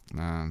amazing.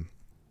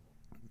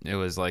 It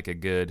was like a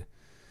good,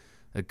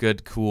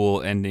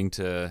 cool ending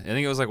to. I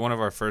think it was like one of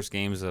our first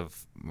games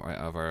of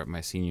my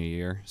senior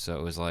year. So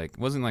it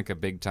wasn't like a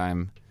big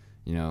time,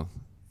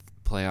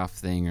 playoff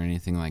thing or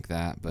anything like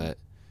that. But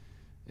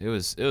it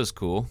was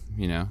cool.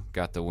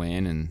 Got the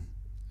win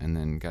and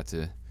then got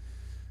to.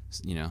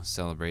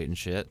 Celebrate and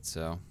shit.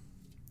 So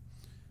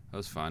that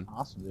was fun.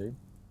 Awesome, dude.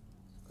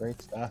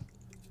 Great stuff.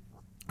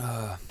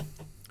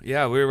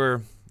 Yeah, we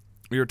were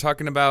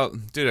talking about,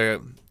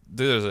 dude.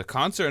 There's a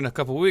concert in a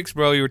couple weeks,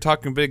 bro. You were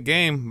talking big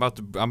game.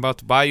 I'm about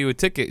to buy you a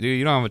ticket, dude.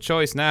 You don't have a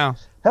choice now.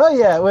 Hell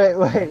yeah! Wait.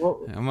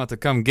 I'm about to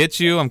come get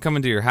you. I'm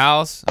coming to your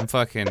house. I'm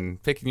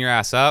fucking picking your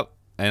ass up,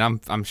 and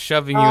I'm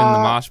shoving you in the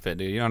mosh pit,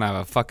 dude. You don't have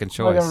a fucking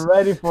choice. I'm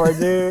ready for it,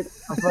 dude.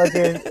 I'm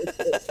fucking.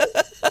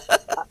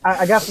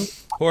 I got some.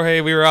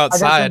 Jorge, we were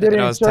outside, and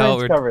I was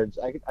telling coverage.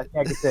 I think I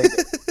could take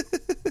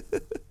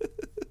it.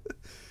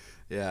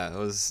 Yeah, that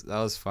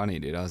was funny,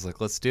 dude. I was like,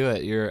 let's do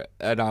it. Wait,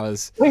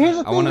 here's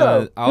the thing,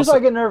 though. Here's why I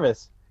get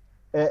nervous.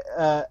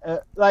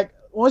 Like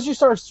once you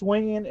start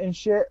swinging and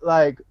shit,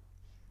 like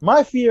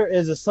my fear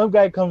is that some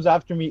guy comes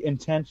after me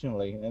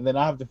intentionally, and then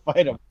I have to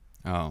fight him.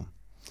 Oh,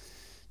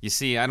 you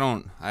see, I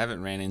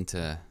haven't ran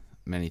into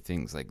many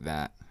things like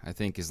that. I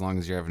think as long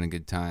as you're having a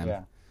good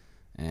time,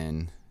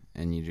 and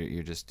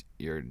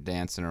you're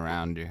dancing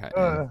around.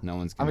 No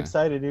one's gonna. I'm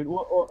excited, dude.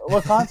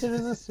 What concert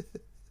is this?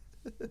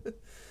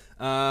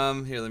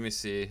 Here, let me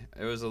see.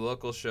 It was a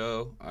local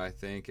show. I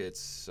think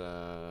it's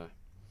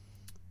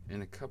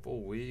in a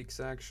couple weeks,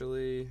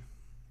 actually.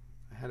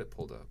 I had it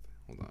pulled up.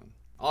 Hold on.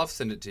 I'll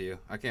send it to you.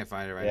 I can't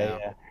find it right now.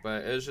 Yeah.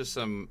 But it was just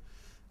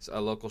a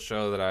local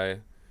show that I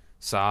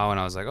saw, and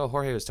I was like, oh,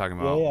 Jorge was talking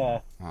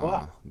about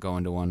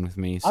going to one with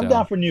me. So. I'm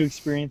down for new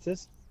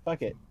experiences.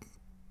 Fuck it.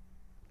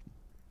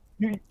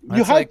 You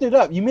hyped it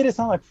up. You made it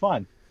sound like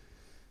fun.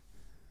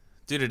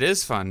 Dude, it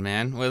is fun,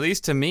 man. Well, at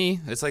least to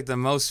me, it's like the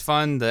most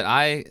fun that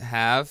I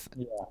have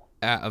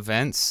at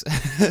events.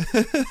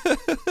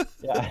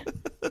 Yeah.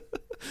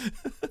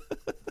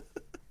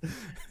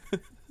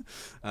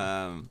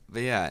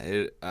 But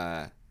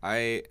yeah,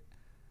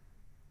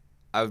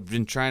 I've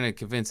been trying to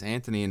convince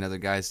Anthony and other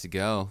guys to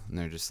go, and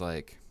they're just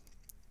like,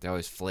 they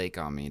always flake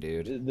on me,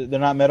 dude. They're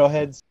not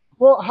metalheads.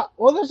 Well,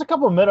 there's a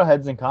couple of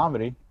metalheads in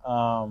comedy.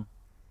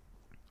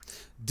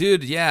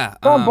 Dude, yeah.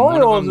 Sean One of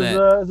Boyles them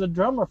that. is a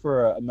drummer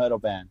for a metal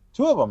band.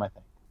 Two of them, I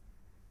think.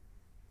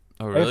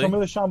 Oh, Are you really? familiar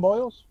with Sean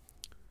Boyles?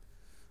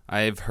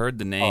 I've heard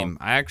the Oh, name.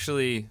 I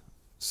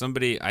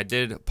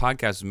did a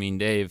podcast with Mean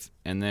Dave,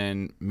 and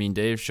then Mean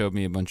Dave showed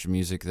me a bunch of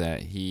music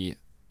that he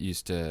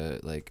used to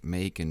like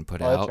make and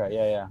put oh, that's out, right.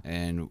 Yeah,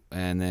 yeah.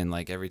 and then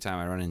like every time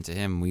I run into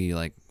him, we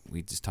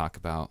just talk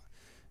about,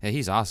 hey,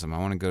 he's awesome. I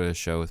want to go to a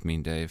show with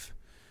Mean Dave.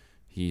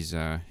 He's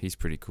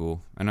pretty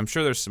cool, and I'm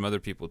sure there's some other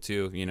people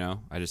too.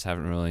 I just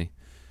haven't really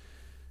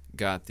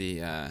got the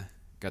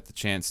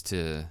chance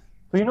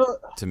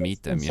But to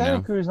meet in them.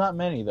 Santa Cruz, not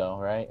many though,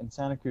 right? In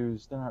Santa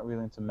Cruz, they're not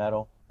really into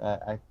metal.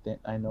 I think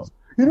I know.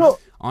 You know who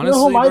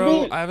Honestly, might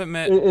bro, be I haven't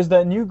met. is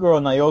that new girl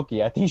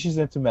Naoki. I think she's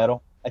into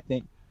metal. I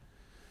think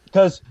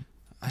because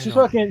I she's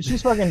don't.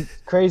 fucking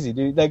crazy,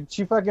 dude. Like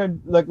she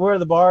fucking like we're at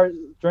the bar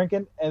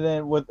drinking, and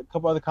then with a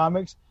couple other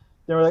comics,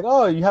 they were like,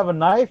 "Oh, you have a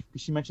knife?"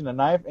 She mentioned a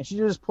knife, and she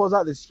just pulls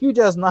out this huge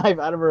ass knife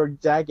out of her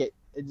jacket.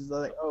 It's just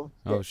like, oh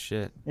Oh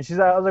shit. shit. And she's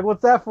like, I was like,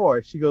 "What's that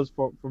for?" She goes,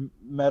 "For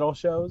metal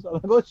shows." I'm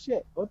like, "Oh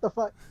shit, what the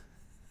fuck?"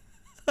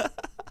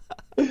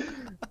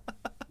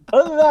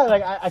 Other than that,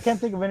 like I can't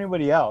think of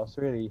anybody else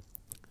really.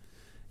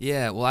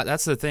 Yeah, well,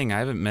 that's the thing. I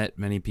haven't met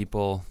many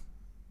people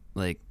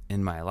like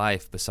in my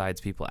life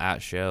besides people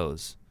at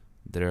shows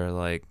that are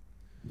like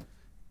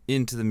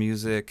into the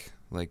music,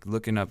 like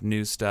looking up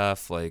new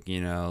stuff, like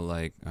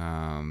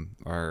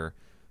or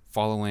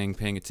following,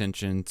 paying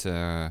attention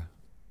to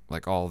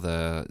like all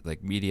the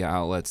like media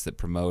outlets that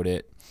promote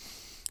it.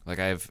 Like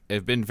I've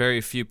been very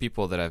few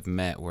people that I've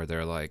met where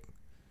they're like,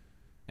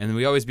 and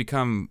we always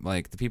become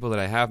like the people that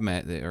I have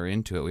met that are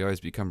into it. We always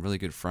become really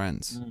good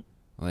friends, Mm.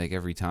 like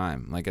every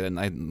time.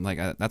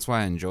 That's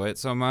why I enjoy it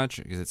so much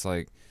because it's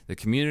like the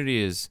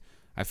community is.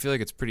 I feel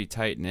like it's pretty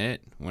tight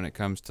knit when it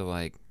comes to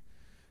like,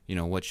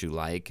 what you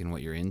like and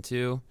what you're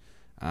into,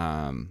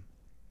 and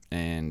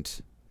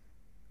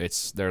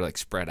they're like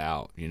spread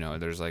out.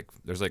 There's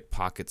like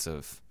pockets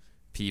of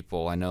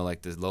people. I know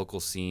like the local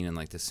scene and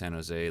like the San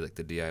Jose, like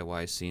the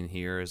DIY scene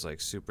here is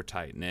like super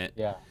tight knit,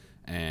 Yeah.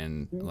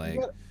 and You like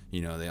got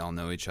they all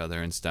know each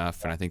other and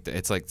stuff. And I think that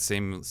it's like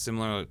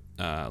similar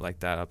like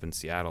that up in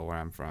Seattle where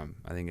I'm from.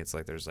 I think it's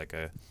like there's like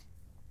a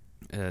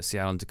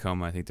Seattle and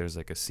Tacoma. I think there's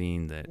like a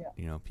scene that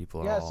Yeah.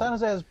 people are Yeah, all. San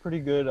Jose has a pretty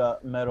good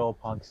metal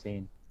punk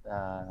scene.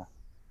 Uh,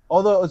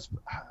 although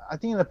I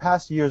think in the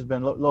past year has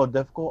been a little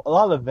difficult. A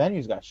lot of the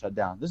venues got shut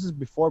down. This is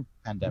before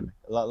pandemic.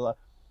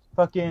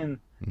 Fucking.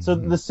 So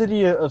Mhm. the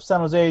city of San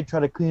Jose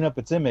tried to clean up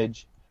its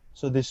image,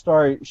 so they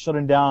started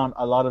shutting down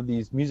a lot of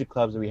these music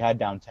clubs that we had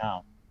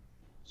downtown.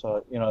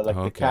 So like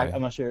Okay,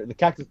 I'm not sure the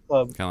Cactus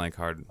Club, kind of like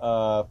hard.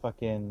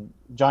 fucking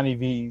Johnny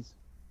V's.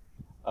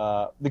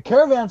 The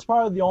Caravan's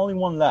probably the only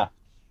one left.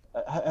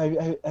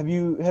 Have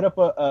you hit up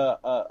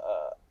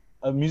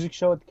a music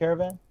show at the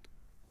Caravan?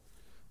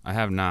 I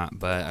have not,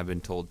 but I've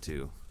been told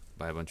to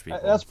by a bunch of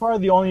people. That's probably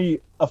the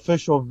only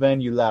official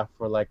venue left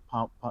for like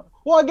punk.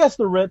 Well, I guess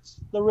the Ritz.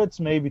 The Ritz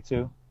maybe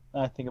too.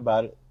 Now I think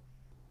about it.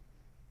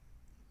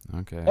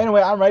 Okay.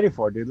 Anyway, I'm ready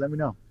for it, dude. Let me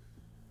know.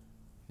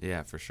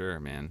 Yeah, for sure,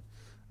 man.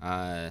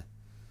 Uh,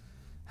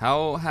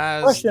 how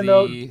has Question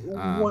though, the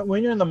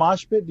when you're in the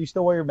mosh pit, do you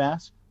still wear your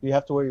mask? Do you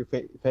have to wear your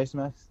face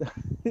mask?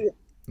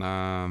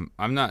 I'm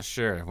not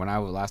sure.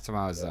 Last time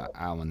I was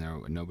out when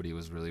nobody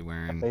was really A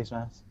wearing. face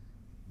mask.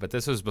 But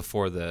this was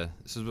before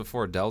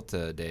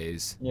Delta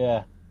days.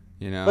 Yeah,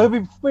 You but know, it'd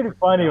be pretty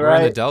funny, we're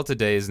in the right? Delta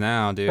days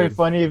now, Pretty dude.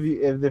 funny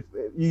if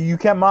you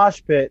can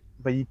mosh pit,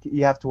 but you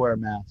have to wear a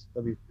mask.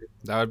 That'd be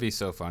That would be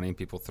so funny.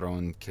 People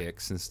throwing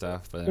kicks and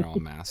stuff, but they're all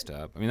masked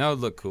up. I mean, that would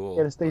look you cool.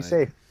 gotta stay Like,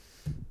 safe.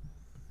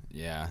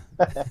 yeah.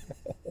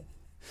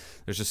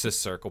 There's just this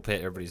circle pit.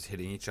 Everybody's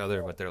hitting each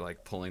other, but they're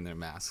like pulling their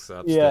masks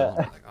up still. Yeah.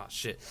 And I'm like, oh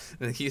shit.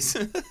 And he's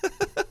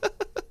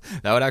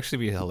that would actually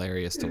be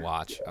hilarious to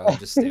watch. I would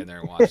just stand there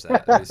and watch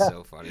that. That'd be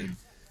so funny.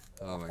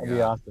 Oh my That'd be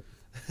god.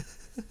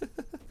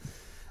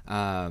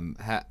 awesome.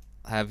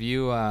 Have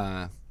you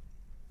oh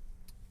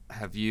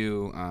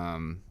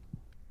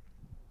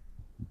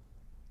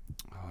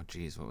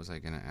geez, what was I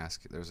gonna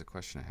ask? There was a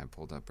question I had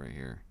pulled up right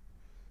here.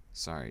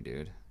 Sorry,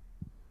 dude.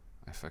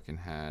 I fucking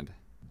had.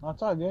 No,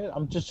 it's all good.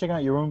 I'm just checking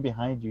out your room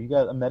behind you. You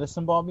got a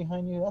medicine ball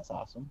behind you. That's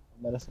awesome.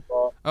 Medicine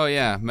ball. Oh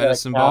yeah, You got a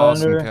medicine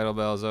balls, some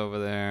calendar. kettlebells over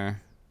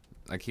there.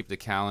 I keep the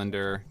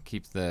calendar,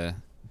 keep the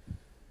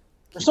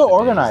You're keep so the days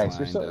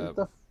organized. lined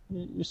up.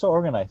 You're so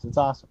organized. It's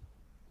awesome.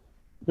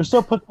 You're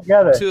so put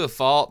together. To a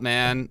fault,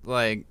 man.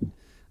 Like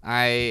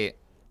I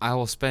I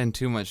will spend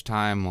too much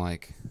time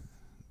like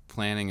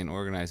planning and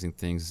organizing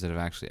things instead of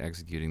actually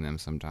executing them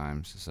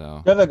sometimes.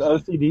 So You have like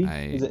OCD.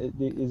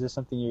 I Is it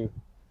something you?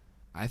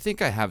 I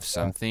think I have Yeah.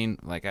 something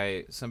like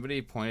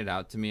somebody pointed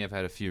out to me. I've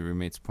had a few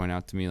roommates point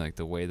out to me like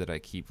the way that I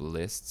keep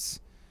lists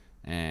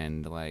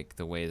and like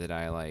the way that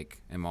I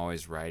like am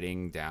always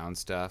writing down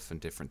stuff and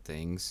different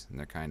things, and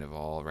they're kind of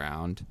all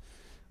around.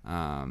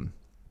 Um,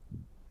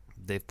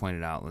 they've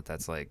pointed out that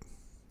that's like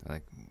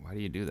why do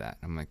you do that?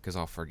 I'm like, because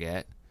I'll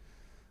forget,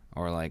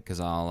 or like because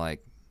I'll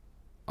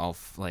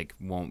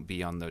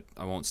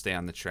I won't stay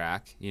on the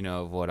track,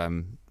 of what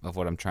I'm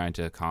trying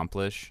to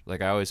accomplish.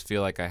 Like I always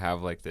feel like I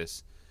have like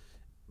this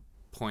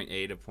point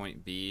A to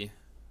point B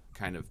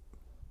kind of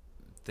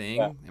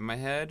thing in my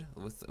head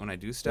when I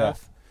do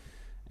stuff,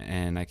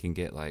 and I can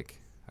get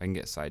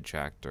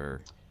sidetracked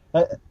or.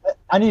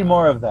 I need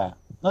more of that.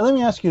 Now let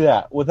me ask you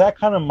that. With that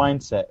kind of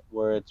mindset,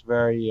 where it's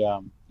very,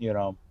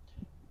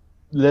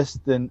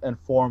 list and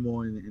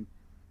formal, and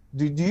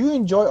do you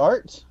enjoy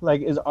art?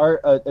 Like, is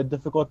art a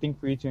difficult thing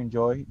for you to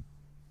enjoy?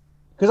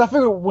 Because I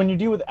figure when you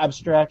deal with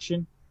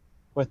abstraction,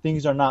 where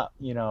things are not,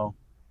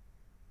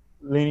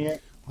 linear.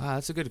 Wow,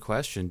 that's a good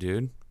question,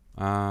 dude.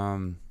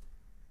 Because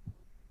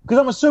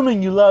I'm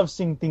assuming you love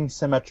seeing things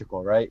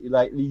symmetrical, right? You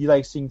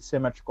like seeing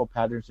symmetrical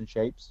patterns and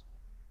shapes.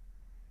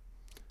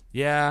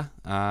 Yeah.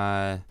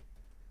 I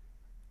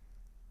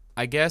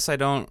guess I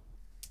don't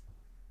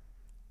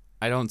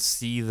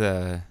see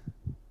the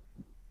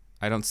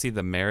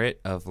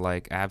merit of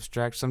like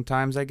abstract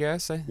sometimes, I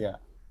guess. Yeah.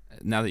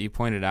 Now that you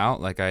pointed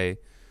out, like I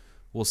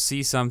will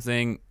see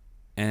something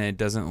and it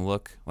doesn't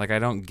look like I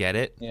don't get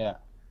it. Yeah.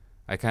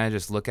 I kind of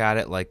just look at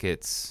it like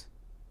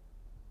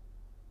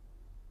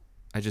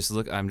I'm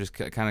just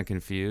kind of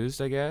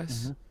confused, I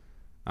guess.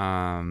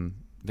 Mm-hmm.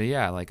 But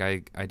yeah, like I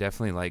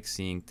definitely like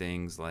seeing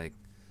things like,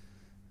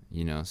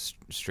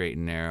 straight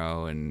and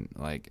narrow, and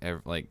like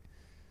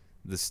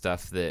the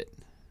stuff that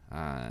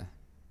I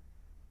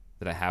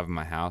have in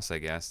my house, I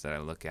guess, that I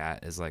look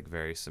at is like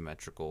very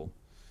symmetrical,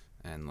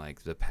 and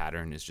like the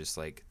pattern is just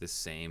like the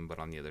same but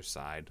on the other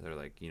side. They're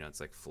like, it's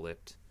like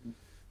flipped,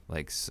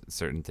 like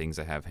certain things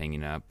I have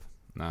hanging up.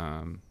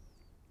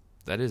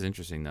 That is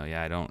interesting though.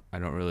 Yeah, I don't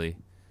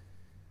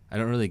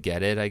really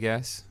get it, I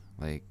guess.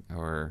 Like,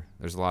 or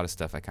there's a lot of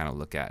stuff I kind of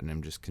look at and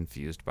I'm just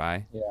confused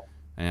by. Yeah.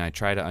 And I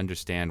try to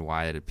understand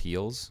why it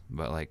appeals,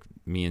 but like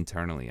me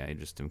internally, I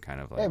just am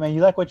kind of like, Hey man,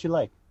 you like what you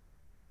like.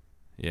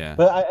 yeah.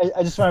 But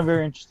I just find it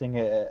very interesting.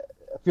 It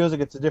feels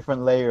like it's a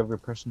different layer of your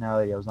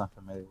personality I was not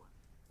familiar with.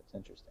 It's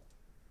interesting.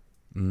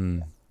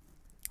 Yeah.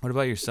 What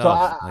about So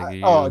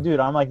yourself? dude,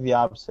 I'm like the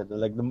opposite.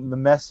 Like the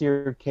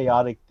messier,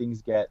 chaotic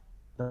things get,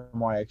 the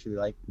more I actually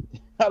like.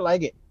 I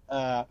like it.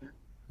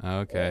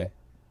 Okay.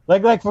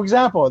 Like for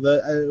example,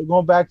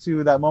 going back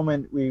to that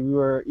moment we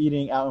were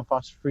eating out in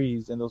Foster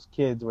Freeze and those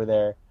kids were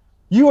there.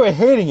 You were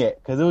hating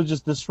it because it was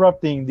just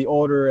disrupting the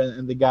order,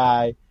 and the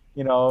guy,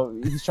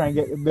 he's trying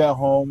to get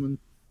home, and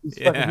these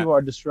fucking people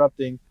are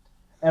disrupting.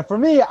 And for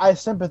me, I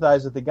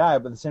sympathize with the guy,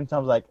 but at the same time,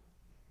 I was like,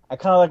 I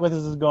kind of like where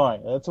this is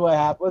going. That's what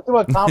happened. Let's see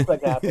what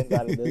conflict happens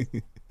out of this.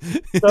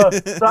 So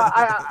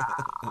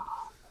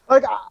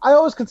I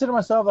always consider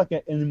myself like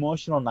an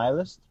emotional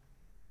nihilist.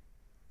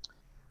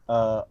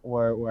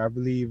 Where I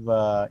believe,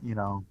 I don't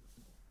know.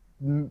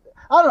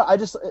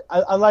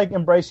 I like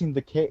embracing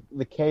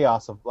the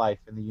chaos of life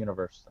in the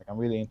universe. Like I'm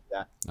really into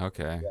that.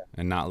 Okay. Yeah.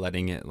 And not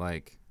letting it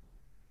like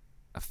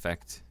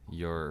affect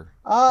your.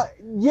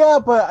 Yeah,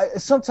 but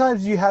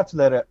sometimes you have to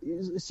let it.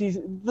 See,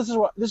 this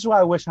is why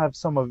I wish I have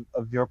some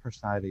of your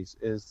personalities.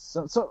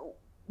 So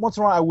once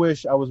in a while I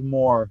wish I was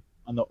more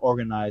on the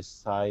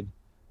organized side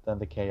than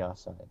the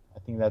chaos side. I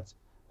think that's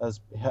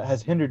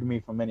has hindered me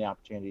from many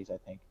opportunities. I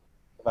think.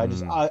 If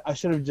I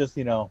should have just,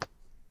 See,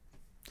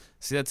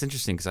 that's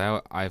interesting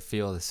because I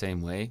feel the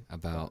same way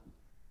about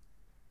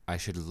I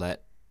should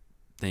let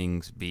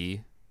things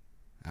be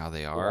how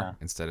they are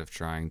instead of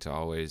trying to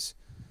always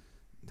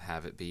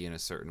have it be in a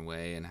certain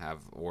way and have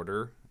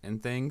order in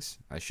things.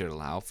 I should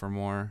allow for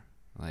more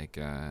like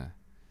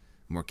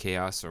more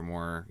chaos or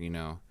more,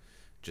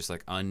 just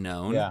like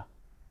unknown. Yeah.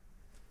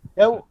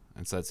 Yeah.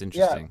 And so that's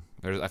interesting.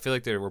 Yeah. I feel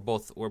like we're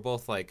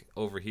both like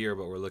over here,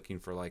 but we're looking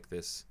for like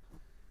this.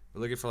 We're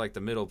looking for like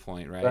the middle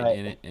point,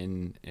 right?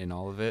 In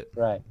all of it,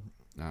 right?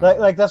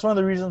 Like that's one of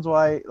the reasons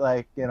why,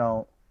 like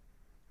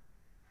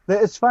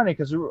it's funny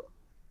because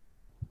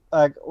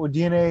like with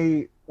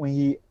DNA, when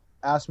he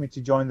asked me to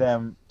join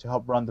them to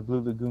help run the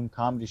Blue Lagoon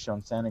comedy show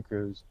in Santa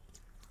Cruz,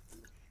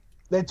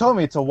 they told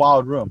me it's a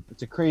wild room,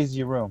 it's a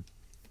crazy room,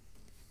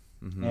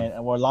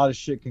 and where a lot of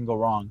shit can go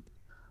wrong.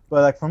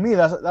 But like for me,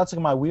 that's like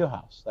my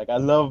wheelhouse. Like I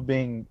love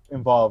being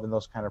involved in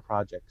those kind of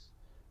projects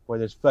where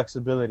there's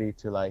flexibility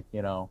to like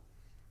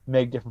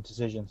make different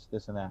decisions,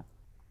 this and that.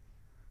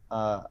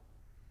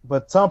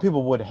 But some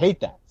people would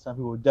hate that. Some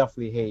people would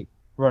definitely hate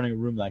running a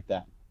room like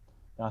that.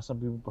 Some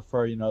people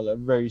prefer, the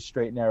very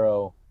straight,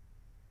 narrow,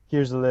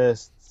 here's the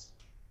lists,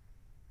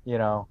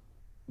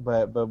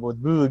 But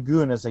with Blue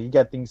Lagoon, it's like you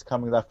got things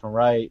coming left and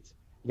right.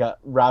 You got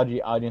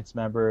rowdy audience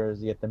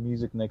members. You get the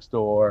music next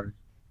door.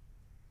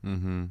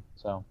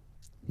 So.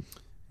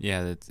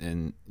 Yeah,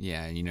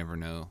 you never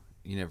know.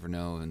 You never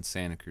know in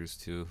Santa Cruz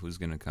too who's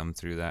gonna come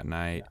through that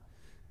night. Yeah.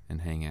 And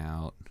hang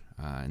out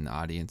in the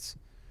audience.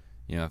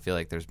 I feel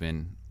like there's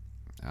been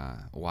a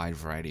wide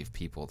variety of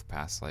people the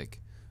past like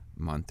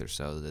month or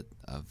so that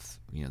of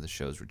the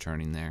shows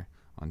returning there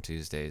on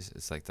Tuesdays.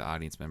 It's like the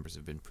audience members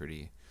have been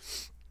pretty.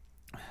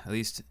 At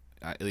least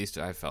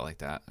I felt like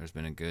that. There's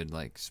been a good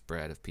like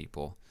spread of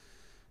people,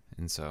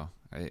 and so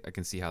I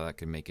can see how that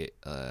could make it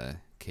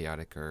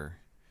chaotic or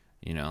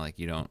You know, like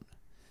you don't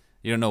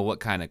know what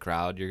kind of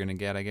crowd you're gonna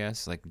get. I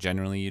guess like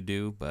generally you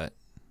do, but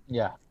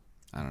Yeah.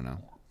 I don't know.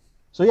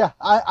 So yeah,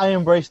 I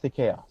embrace the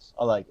chaos.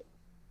 I like it.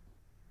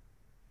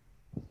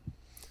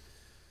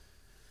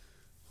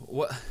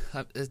 What?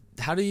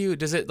 How do you?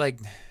 Does it like?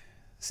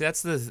 See,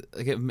 that's the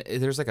like.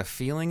 There's like a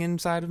feeling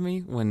inside of me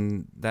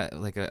when that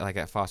like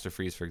at Foster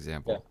Freeze, for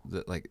example,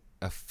 that like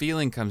a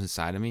feeling comes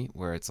inside of me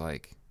where it's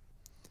like,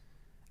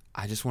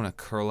 I just want to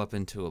curl up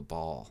into a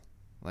ball.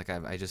 Like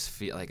I just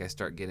feel like I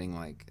start getting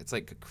like it's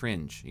like a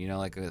cringe. You know,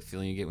 like a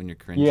feeling you get when you're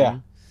cringing. Yeah.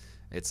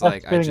 It's Best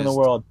like feeling in the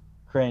world.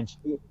 Cringe.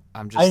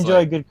 I'm just I enjoy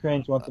like, a good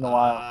cringe once in a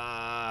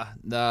while.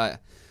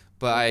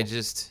 But I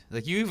just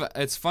like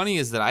it's funny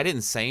is that I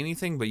didn't say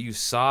anything, but you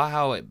saw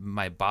how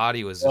my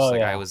body was just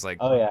I was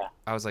like,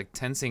 I was like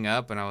tensing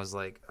up, and I was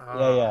like,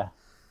 yeah,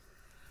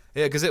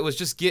 because it was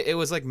just it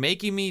was like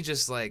making me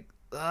just like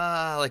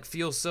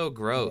feel so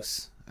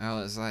gross. I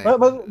was like,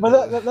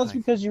 but that's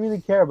because you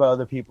really care about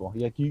other people.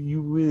 Like you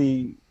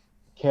really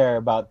care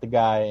about the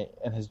guy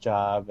and his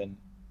job, and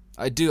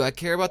I do. I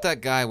care about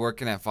that guy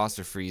working at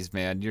Foster Freeze,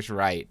 man. You're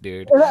right,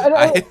 dude.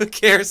 I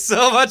care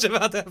so much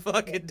about that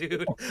fucking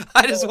dude.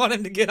 I just want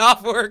him to get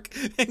off work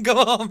and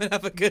go home and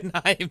have a good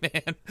night,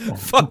 man.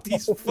 Fuck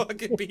these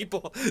fucking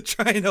people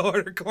trying to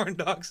order corn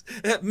dogs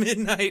at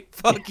midnight.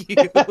 Fuck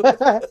you.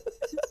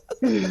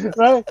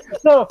 Right?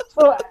 So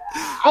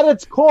at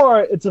its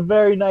core, it's a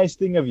very nice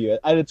thing of you.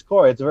 At its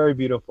core, it's very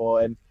beautiful,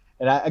 and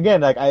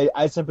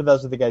I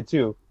sympathize with the guy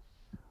too.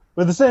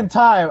 But at the same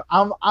time,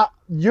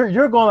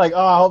 you're going like,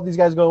 oh, I hope these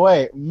guys go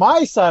away.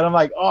 My side, I'm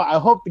like, oh, I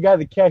hope the guy,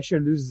 the cashier,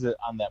 loses it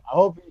on them. I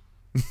hope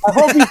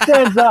he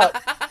stands up.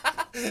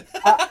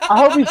 I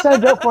hope he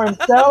stands up for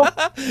himself,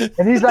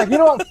 and he's like, you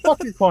know what,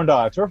 fuck your corn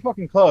dogs, we're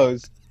fucking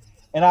closed.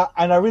 And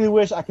I really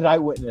wish I could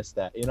eyewitness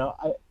that. You know,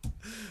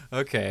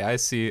 Okay, I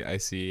see.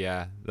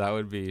 Yeah, that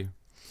would be.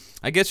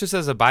 I guess just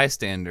as a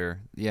bystander,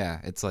 yeah,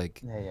 it's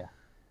like.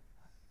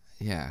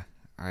 Yeah,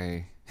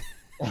 I.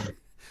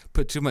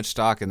 Put too much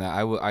stock in that.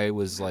 I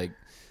was like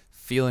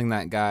feeling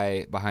that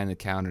guy behind the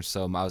counter,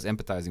 so I was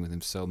empathizing with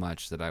him so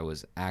much that I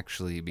was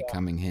actually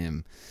becoming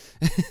him.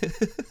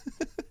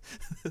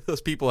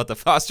 Those people at the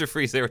Foster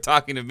Freeze, they were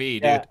talking to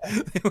me, dude. Yeah.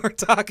 They weren't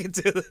talking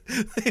to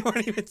they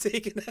weren't even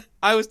taking it.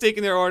 I was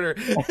taking their order.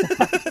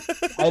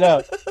 I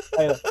know.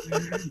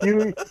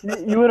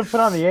 You would have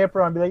put on the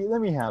apron and be like, let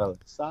me handle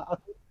this.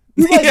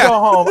 You guys go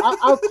home.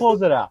 I'll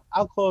close it out.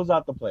 I'll close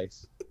out the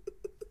place.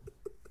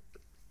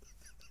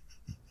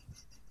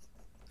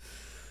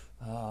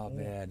 Oh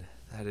man,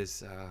 that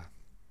is.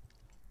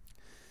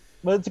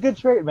 But it's a good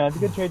trait, man. It's a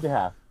good trait to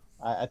have.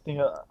 I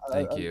think.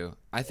 Thank you.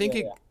 I think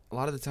a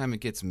lot of the time it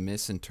gets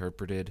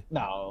misinterpreted.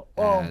 No.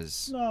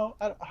 No.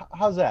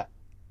 How's that?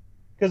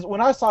 Because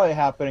when I saw it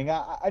happening,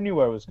 I knew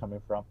where it was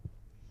coming from.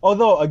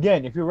 Although,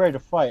 again, if you're ready to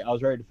fight, I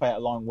was ready to fight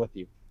along with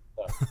you.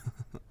 So.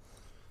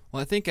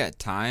 Well, I think at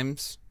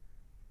times,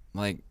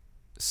 like,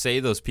 say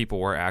those people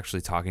were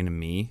actually talking to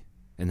me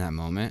in that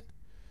moment,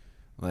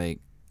 like.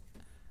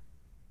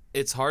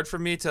 It's hard for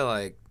me to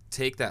like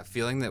take that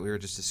feeling that we were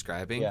just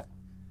describing,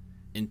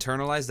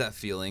 internalize that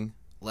feeling,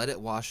 let it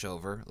wash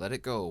over, let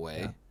it go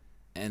away,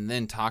 and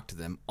then talk to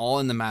them all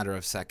in the matter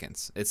of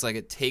seconds. It's like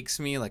it takes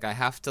me like I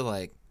have to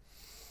like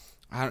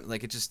I don't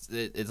like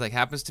it like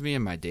happens to me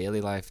in my daily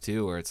life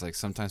too, where it's like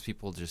sometimes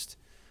people just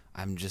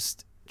I'm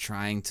just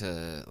trying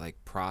to like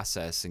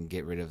process and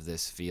get rid of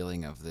this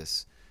feeling of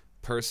this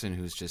person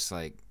who's just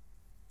like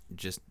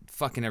just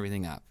fucking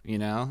everything up, you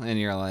know? And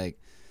you're like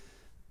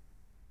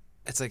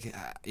it's like,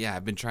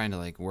 I've been trying to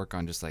like work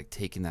on just like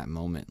taking that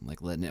moment,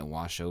 like letting it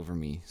wash over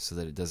me so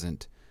that it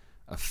doesn't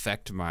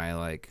affect my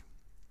like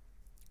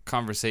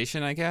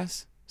conversation, I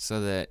guess,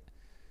 so that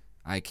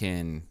I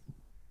can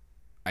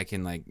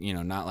like, you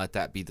know, not let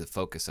that be the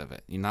focus of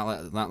it. You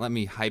not let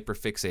me hyper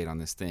fixate on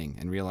this thing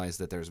and realize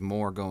that there's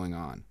more going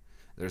on.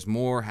 There's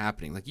more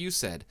happening. Like you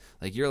said,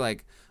 like you're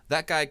like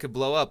that guy could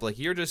blow up. Like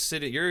you're just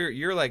sitting.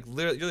 You're like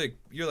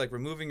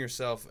removing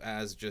yourself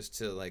as just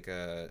to like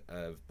a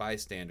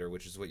bystander,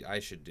 which is what I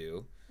should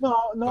do.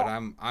 No. But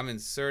I'm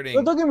inserting.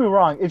 But don't get me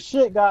wrong. If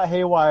shit got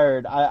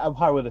haywired, I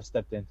probably would have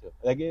stepped into it.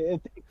 Like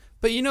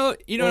But you know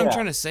what I'm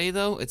trying to say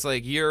though. It's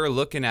like you're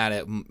looking at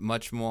it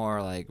much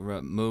more like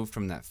removed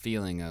from that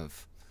feeling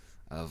of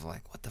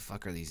like what the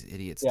fuck are these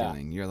idiots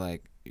doing?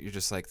 You're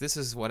just like this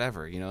is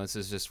whatever. You know, this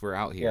is just we're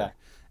out here,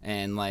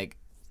 and like.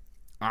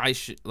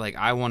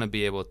 I want to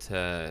be able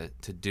to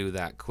do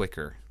that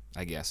quicker,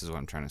 I guess is what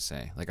I'm trying to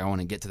say. Like I want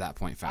to get to that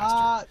point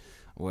faster.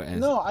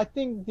 No, I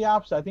think the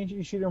opposite. I think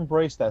you should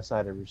embrace that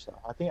side of yourself.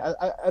 I think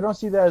I don't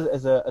see that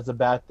as a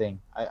bad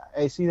thing.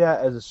 I see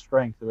that as a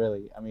strength,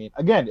 really. I mean,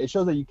 again, it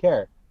shows that you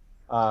care.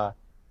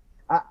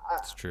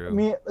 It's true. I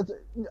mean,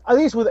 at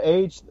least with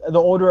age,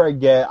 the older I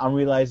get, I'm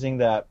realizing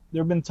that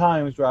there have been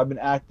times where I've been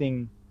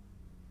acting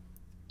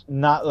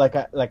not like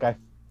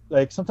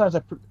sometimes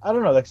I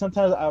don't know, like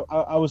sometimes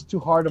I was too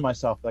hard on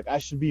myself. Like I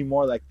should be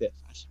more like this.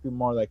 I should be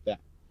more like that.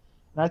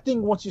 And I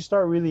think once you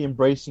start really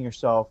embracing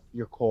yourself,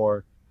 your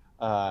core,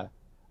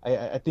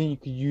 I think you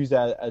could use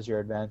that as your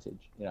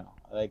advantage.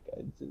 Like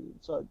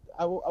so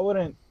I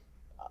wouldn't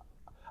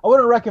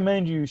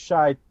recommend you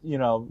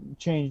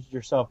change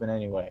yourself in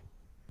any way.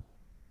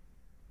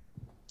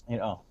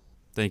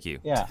 Thank you.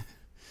 Yeah.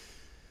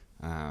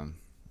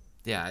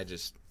 Yeah,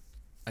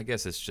 I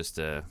guess it's just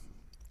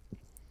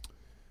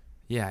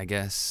yeah, I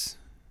guess.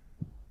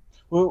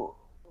 Well,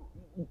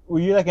 were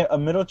you like a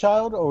middle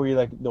child, or were you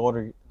like the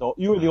older?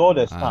 You were the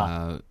oldest,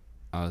 huh?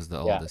 I was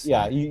the Yeah, oldest.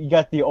 yeah. You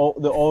got the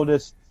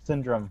oldest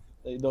syndrome,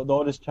 the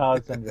oldest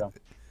child syndrome.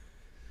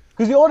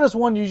 Because the oldest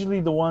one usually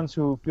the ones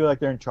who feel like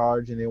they're in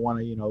charge and they want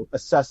to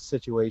assess the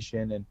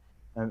situation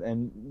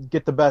and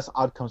get the best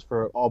outcomes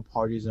for all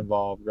parties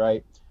involved,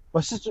 right?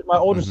 My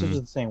older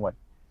sister's the same way.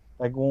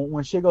 Like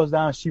when shit goes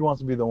down, she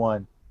wants to be the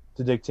one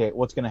to dictate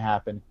what's going to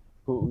happen,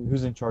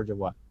 who's in charge of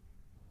what.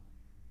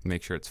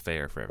 Make sure it's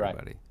fair for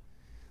everybody. Right.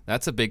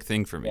 That's a big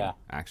thing for me,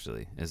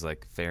 actually, is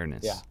like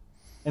fairness. Yeah.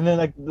 And then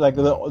like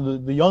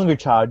the younger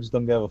child just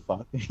don't give a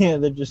fuck. Yeah,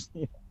 they're just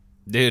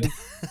dude.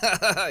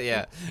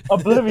 Yeah.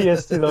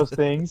 Oblivious to those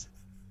things.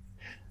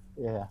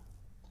 Yeah.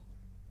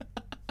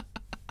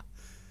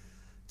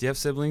 Do you have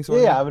siblings?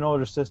 Yeah, I have an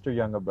older sister,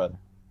 younger brother.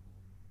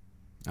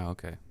 Oh,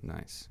 okay,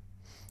 nice.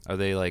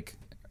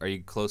 Are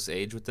you close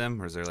age with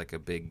them, or is there like a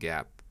big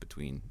gap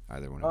between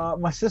either one of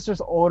you? My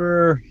sister's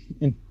older,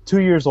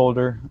 2 years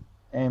older,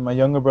 and my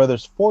younger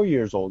brother's 4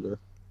 years older.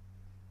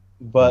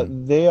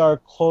 But they are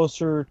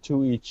closer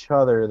to each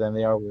other than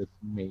they are with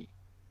me.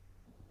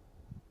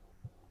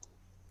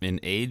 In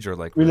age or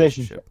like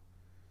relationship?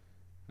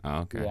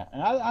 Oh, okay. Yeah,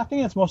 and I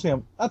think that's mostly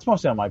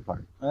on my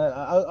part.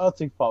 I'll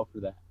take fault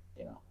for that.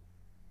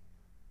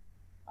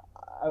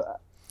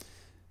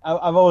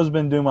 I've always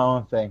been doing my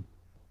own thing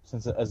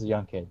since as a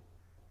young kid.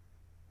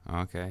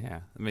 Okay,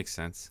 yeah, that makes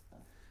sense. I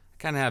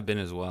kind of have been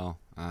as well.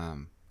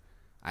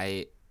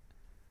 I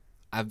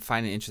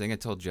find it interesting. I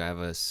told you I have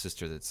a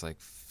sister that's like,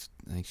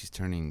 I think she's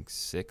turning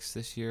 6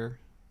 this year.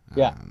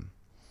 Yeah.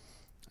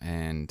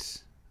 And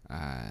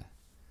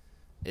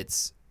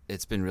it's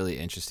been really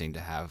interesting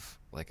to have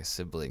like a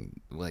sibling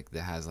like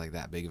that has like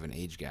that big of an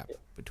age gap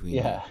between.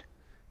 Yeah.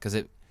 Because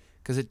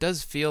it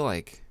does feel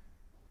like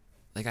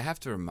I have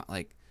to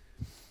like.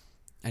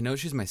 I know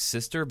she's my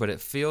sister, but it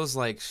feels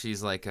like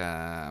she's like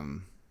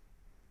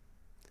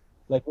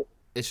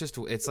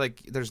it's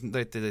like there's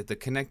like the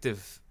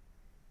connective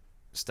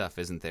stuff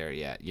isn't there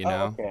yet,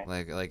 okay.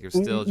 like you're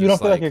still you don't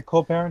feel like you're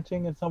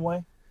co-parenting in some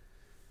way.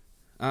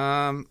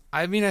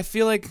 I mean, I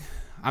feel like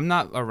I'm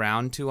not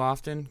around too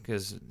often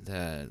because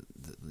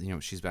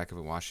she's back up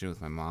in Washington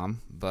with my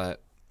mom,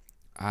 but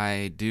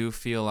I do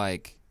feel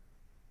like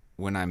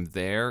when I'm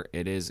there,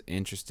 it is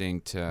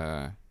interesting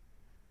to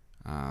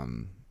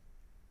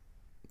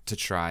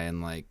try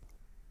and like,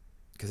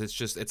 because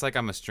it's like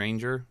I'm a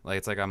stranger, like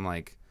it's like I'm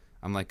like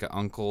an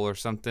uncle or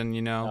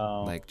something,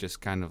 like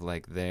just kind of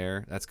like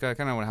there. That's kind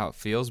of how it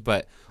feels.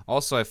 But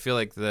also I feel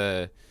like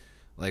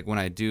when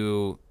I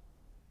do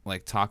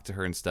like talk to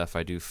her and stuff,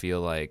 I do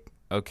feel like,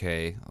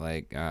 okay,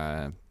 like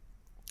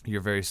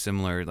you're very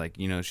similar, like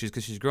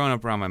she's growing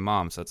up around my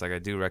mom, so it's like I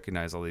do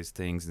recognize all these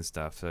things and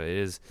stuff. So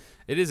it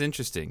is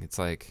interesting. It's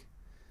like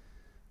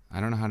I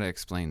don't know how to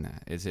explain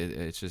that.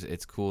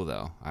 It's cool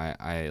though.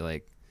 I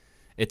like.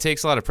 It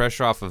takes a lot of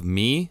pressure off of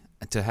me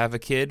to have a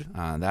kid.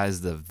 That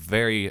is the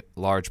very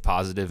large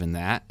positive in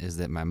that, is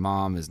that my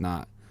mom is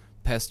not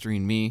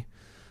pestering me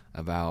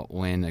about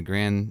when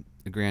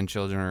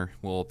grandchildren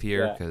will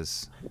appear,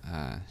 because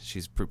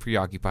she's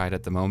preoccupied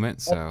at the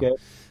moment. So. Okay.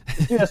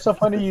 Dude, it's so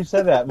funny you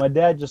said that. My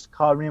dad just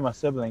called me and my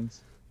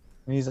siblings,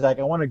 and he's like,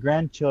 "I want a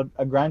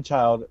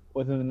grandchild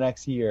within the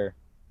next year."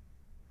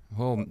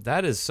 Oh,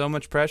 that is so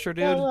much pressure,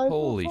 dude.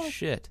 Holy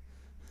shit.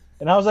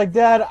 And I was like,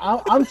 Dad,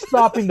 I'm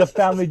stopping the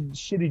family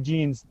shitty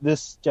genes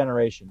this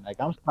generation. Like,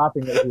 I'm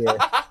stopping it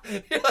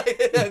here. You're like,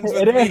 it ends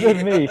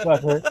with me,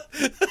 fucker.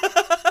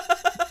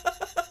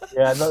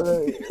 Yeah,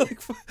 no,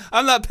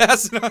 I'm not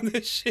passing on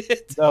this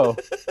shit. No,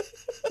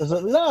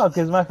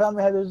 because my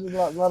family there's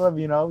a lot of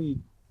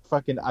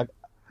fucking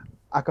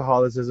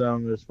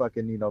alcoholism. There's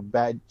fucking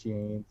bad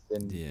genes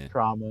and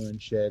trauma and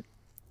shit.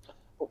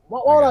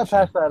 Why would I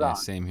pass that on?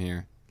 Same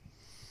here.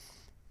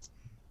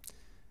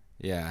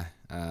 Yeah.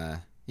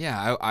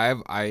 Yeah,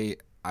 I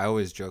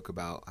always joke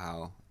about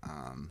how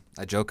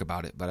I joke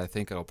about it, but I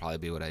think it'll probably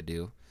be what I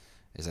do.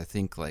 Is I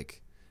think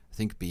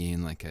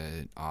being like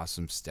an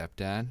awesome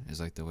stepdad is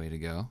like the way to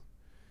go.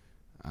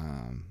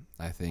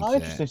 I think. Oh,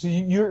 interesting. So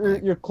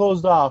you're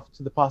closed off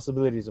to the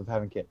possibilities of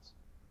having kids.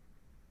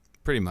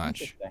 Pretty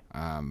much.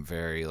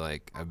 Very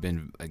like I've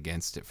been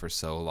against it for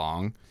so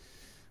long.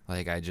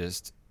 Like I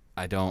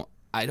don't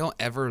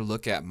ever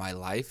look at my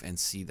life and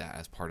see that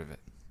as part of it.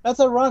 That's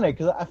ironic,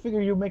 because I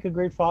figure you'll make a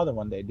great father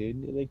one day,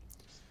 dude. Like,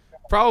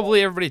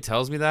 probably everybody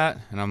tells me that,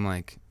 and I'm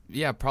like,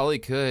 yeah, probably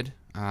could.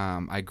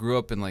 I grew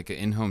up in like an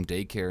in-home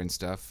daycare and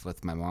stuff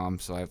with my mom,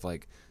 so I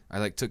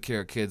took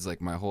care of kids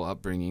like my whole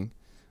upbringing,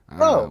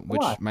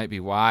 which might be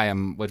why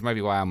I'm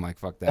like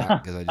fuck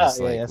that, because I just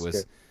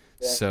was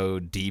so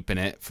deep in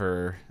it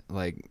for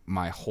like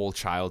my whole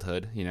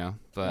childhood,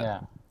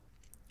 But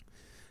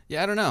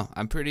Yeah, I don't know.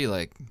 I'm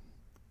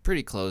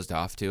pretty closed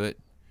off to it.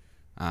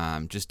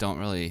 Just don't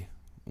really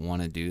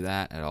want to do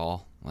that at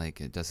all.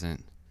 Like it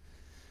doesn't.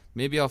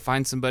 Maybe I'll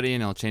find somebody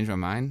and I'll change my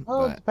mind.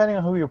 Well, But depending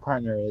on who your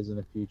partner is in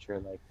the future,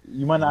 like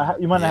you might not have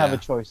a yeah,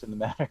 choice in the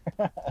matter.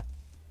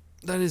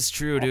 that is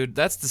true, dude.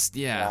 That's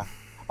Yeah. yeah.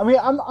 I mean,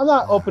 I'm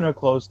not open or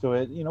closed to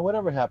it. You know,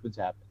 whatever happens,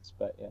 happens.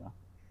 But you know,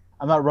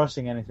 I'm not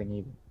rushing anything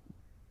either,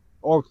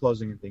 or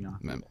closing anything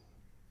off. Man,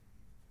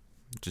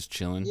 just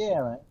chilling.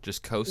 Yeah, man. Just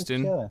Just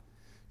coasting. chilling.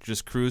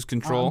 Just cruise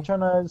I'm control. trying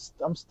to.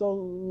 I'm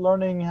still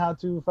learning how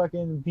to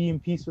fucking be in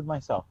peace with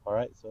myself. All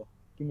right, so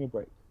give me a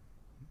break.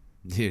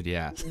 Dude,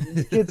 yeah.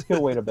 The kids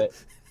can wait a bit.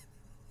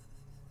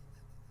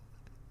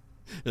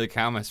 Like,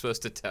 how am I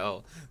supposed to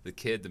tell the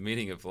kid the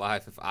meaning of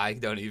life if I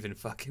don't even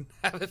fucking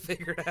have it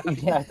figured out?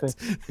 Exactly.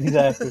 Yet?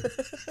 Exactly.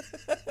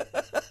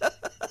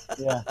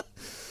 Yeah.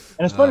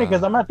 And it's funny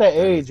because I'm at that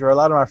that is- age where a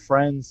lot of my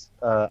friends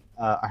are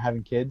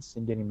having kids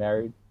and getting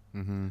married,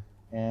 Mm-hmm.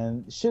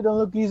 and shit don't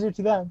look easier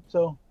to them.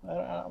 So I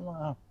don't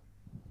know.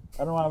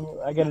 I don't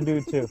know. I got to do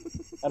it too.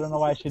 I don't know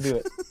why I should do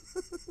it.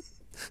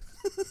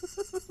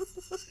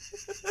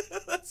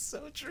 That's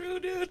so true,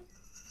 dude.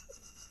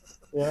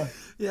 Yeah.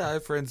 Yeah, I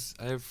have friends.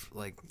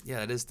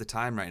 It is the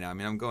time right now. I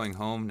mean, I'm going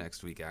home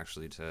next week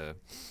actually to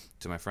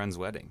my friend's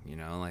wedding. You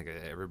know, like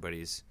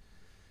everybody's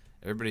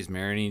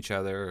marrying each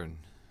other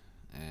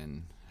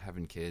and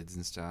having kids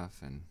and stuff.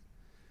 And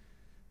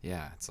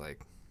yeah, it's like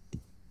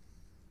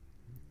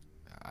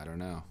I don't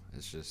know.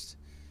 It's just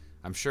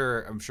I'm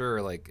sure that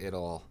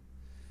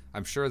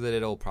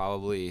it'll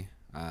probably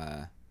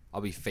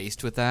I'll be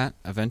faced with that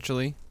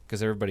eventually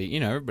because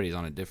everybody's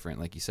on a different,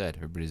 like you said,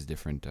 everybody's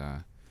different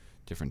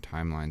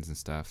timelines and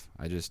stuff.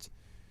 I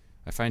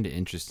find it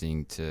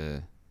interesting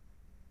to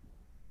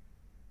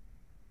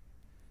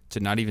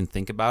not even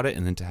think about it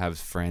and then to have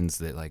friends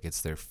that like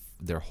it's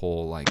their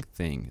whole like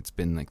thing. It's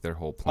been like their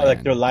whole plan.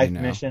 Like their life you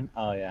know? mission.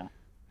 Oh yeah.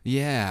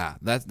 Yeah,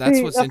 that's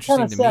See, what's that's interesting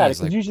kind of to sad me is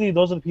because like usually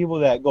those are the people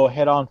that go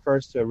head on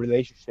first to a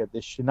relationship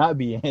they should not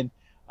be in,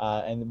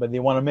 but they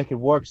want to make it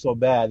work so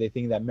bad they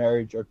think that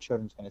marriage or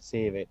children's going to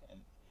save it,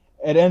 and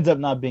it ends up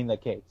not being the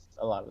case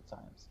a lot of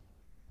times.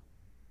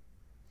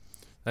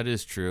 that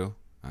is true.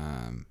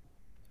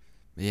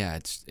 Yeah,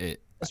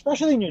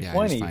 Especially in your Yeah,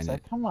 I just 20s. find Like,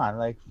 it. come on,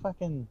 like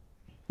fucking,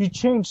 you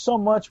change so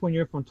much when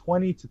you're from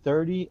 20 to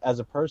 30 as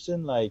a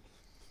person. Like,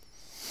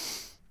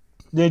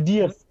 the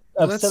idea of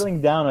that's-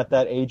 settling down at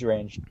that age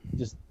range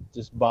just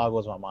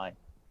boggles my mind.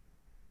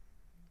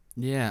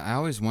 Yeah, I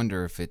always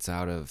wonder if it's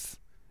out of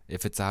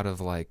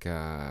like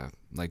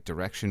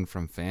direction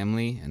from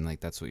family and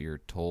like that's what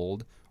you're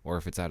told, or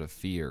if it's out of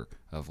fear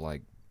of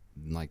like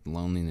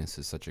loneliness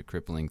is such a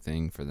crippling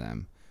thing for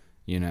them.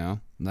 You know,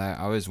 I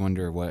always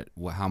wonder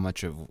how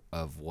much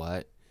of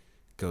what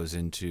goes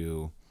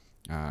into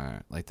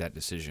like that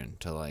decision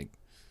to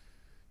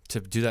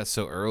do that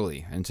so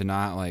early and to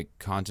not like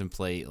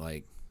contemplate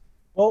like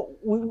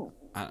Well,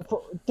 uh,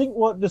 think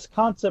what this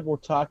concept we're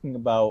talking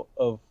about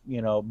of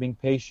being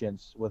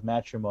patient with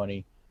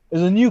matrimony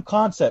is a new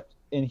concept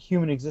in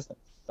human existence.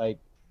 Like,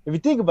 if you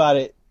think about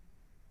it,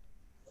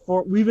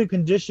 we've been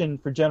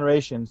conditioned for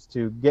generations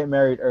to get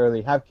married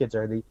early, have kids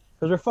early,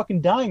 because we're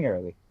fucking dying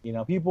early.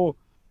 People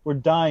were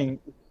dying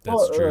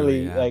That's so true,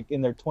 early, yeah. like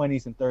in their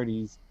 20s and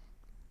 30s.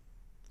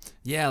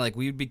 yeah, like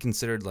we'd be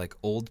considered like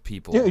old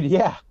people. Dude,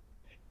 yeah.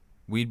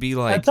 We'd be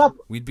On top,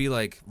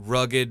 like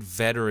rugged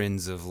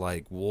veterans of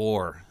like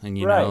war,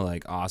 and Right.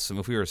 like awesome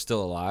if we were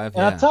still alive. and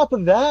Yeah, on top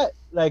of that,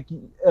 like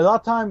a lot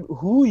of time,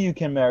 who you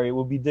can marry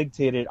will be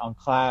dictated on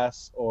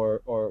class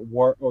or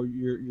work or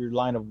your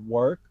line of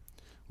work.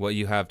 what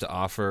you have to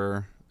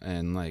offer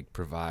and like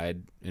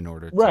provide in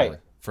order to Right.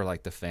 for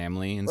like the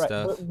family and Right.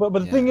 stuff. But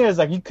the Yeah. thing is,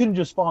 like, you couldn't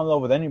just fall in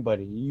love with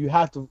anybody. You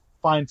have to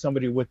find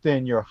somebody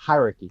within your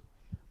hierarchy,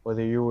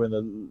 whether you were in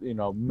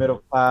the middle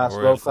class,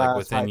 or low if like class,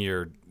 within high-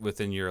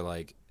 your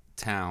like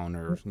town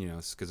or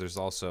because there's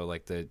also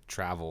like the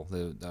travel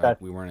Gotcha.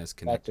 we weren't as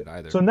connected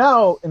either. So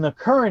now, in the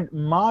current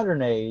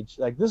modern age,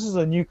 like, this is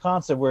a new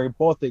concept we're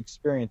both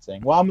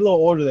experiencing. Well, I'm a little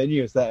older than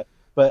you,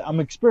 but I'm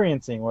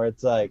experiencing where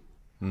it's like,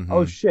 Mhm.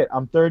 oh shit,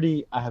 I'm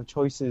 30. I have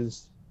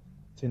choices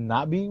to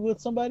not be with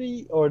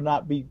somebody or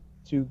not be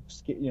too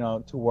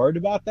worried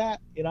about that.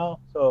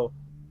 So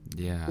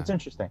Yeah, it's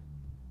interesting.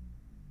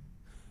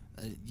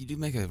 You do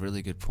make a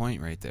really good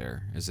point right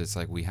there. Is it's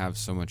like we have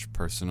so much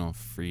personal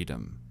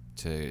freedom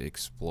to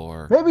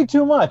explore Maybe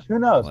too much. Who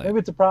knows? Like, Maybe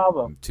it's a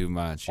problem. too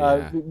much.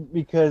 Yeah,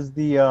 Because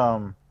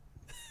yeah.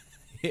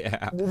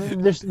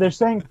 they're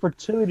saying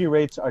fertility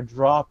rates are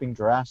dropping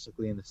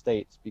drastically in the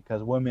States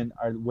because women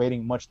are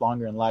waiting much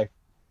longer in life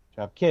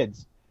to have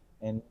kids,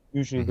 and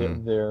usually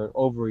Mhm. their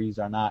ovaries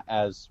are not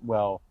as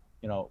well,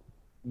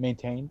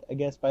 maintained, I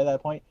guess, by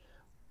that point.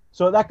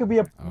 So that could be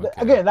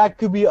that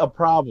could be a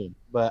problem,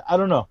 but I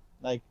don't know.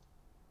 Like,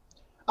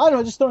 I don't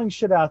know, just throwing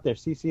shit out there,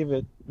 see if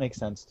it makes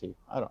sense to you.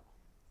 I don't know.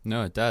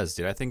 No, it does,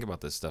 dude. I think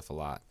about this stuff a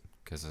lot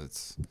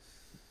because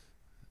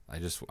I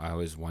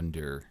always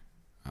wonder,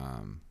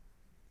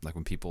 like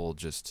when people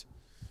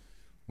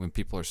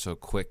are so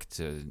quick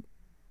to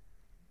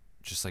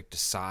just like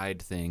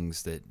decide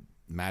things that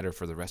matter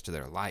for the rest of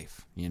their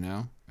life. You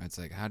know, it's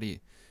like, how do you,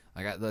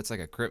 like, that's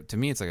like to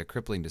me, it's like a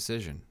crippling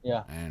decision.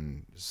 Yeah.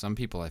 And some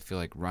people, I feel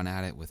like, run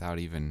at it without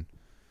even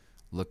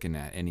looking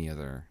at any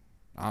other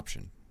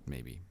option,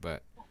 maybe.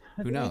 But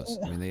who knows?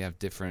 I mean, they have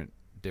different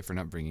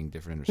upbringing,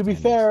 different To be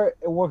understandings. fair,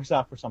 it works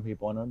out for some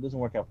people, and it doesn't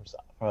work out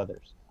for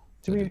others.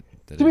 To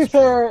That be is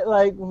fair,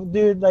 like,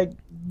 dude, like,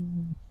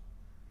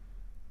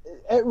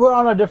 we're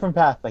on a different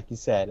path, like you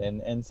said,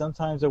 and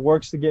sometimes it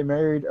works to get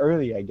married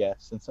early, I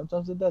guess, and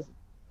sometimes it doesn't.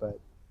 But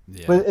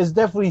Yeah. but it's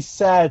definitely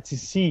sad to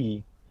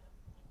see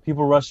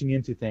people rushing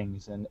into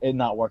things and it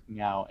not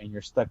working out, and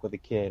you're stuck with a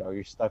kid, or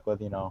you're stuck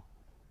with, you know,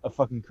 a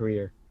fucking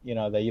career, you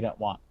know, that you don't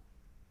want.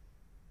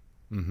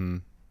 Mm-hmm.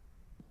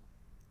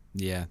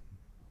 Yeah.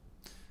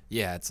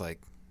 Yeah, it's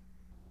like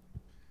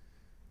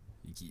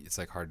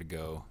hard to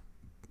go.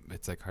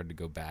 It's like hard to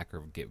go back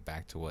or get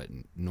back to what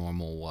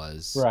normal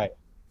was. Right.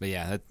 But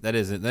yeah, that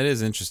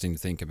is interesting to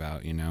think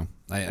about. You know,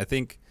 I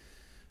think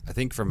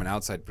from an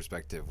outside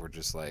perspective, we're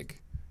just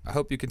like, I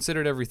hope you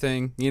considered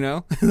everything. You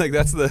know, like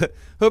that's the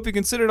hope you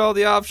considered all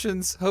the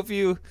options. Hope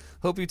you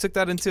took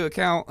that into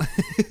account.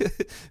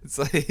 It's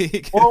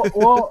like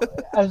well,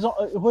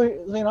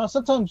 you know,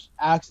 sometimes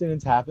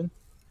accidents happen,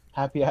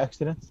 happy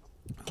accidents.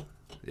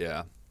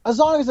 Yeah. As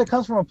long as it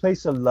comes from a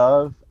place of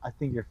love, I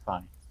think you're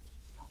fine.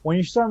 When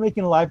you start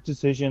making life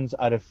decisions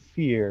out of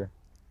fear,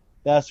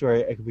 that's where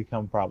it can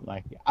become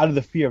problematic. Out of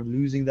the fear of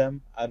losing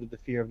them, out of the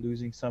fear of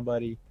losing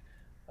somebody,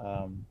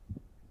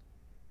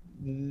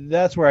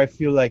 that's where I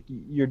feel like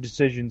your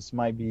decisions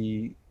might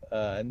be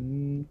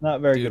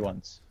not very good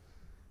ones.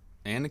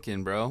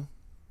 Anakin, bro.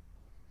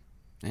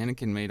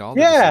 Anakin made all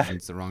the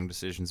decisions the wrong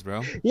decisions,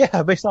 bro.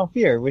 Yeah, based on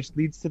fear, which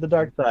leads to the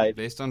dark side.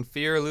 Based on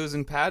fear of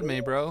losing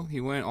Padme, bro.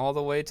 He went all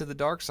the way to the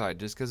dark side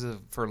just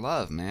for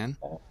love, man.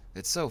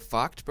 It's so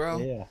fucked, bro.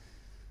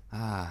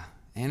 Yeah.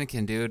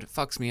 Anakin, dude,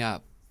 fucks me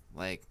up.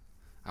 Like,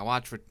 I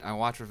watch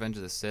Revenge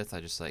of the Sith. I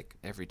just, like,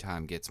 every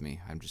time gets me.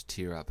 I'm just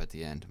tear up at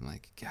the end. I'm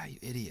like, God, you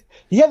idiot.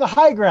 He had the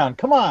high ground.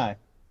 Come on,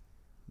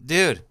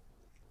 dude.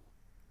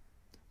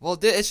 Well,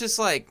 it's just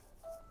like,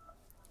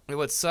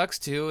 what sucks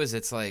too is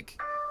it's like,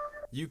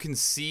 you can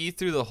see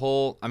through the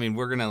whole. I mean,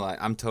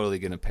 I'm totally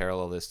gonna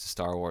parallel this to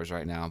Star Wars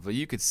right now, but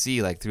you could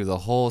see like through the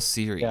whole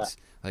series,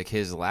 like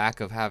his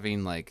lack of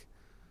having like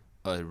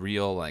a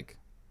real like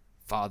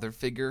father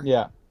figure.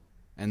 Yeah.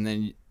 And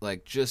then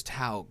like just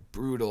how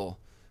brutal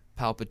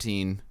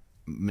Palpatine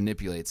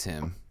manipulates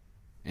him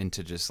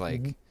into just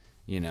like,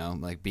 you know,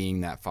 like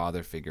being that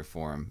father figure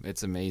for him.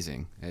 It's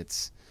amazing.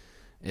 It's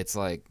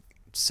like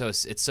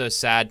it's so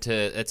sad to.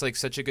 It's like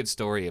such a good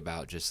story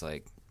about just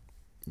like,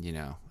 you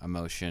know,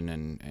 emotion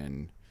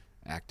and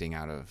acting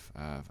out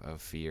of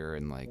fear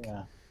and like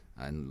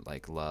and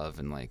like love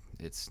and like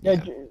it's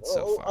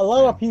so fucked, a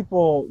lot of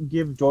people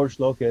give George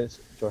Lucas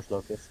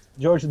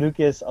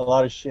a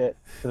lot of shit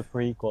for the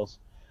prequels,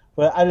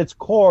 but at its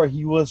core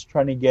he was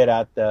trying to get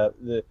at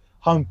the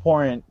how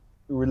important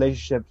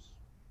relationships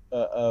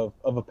of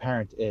a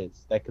parent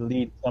is that could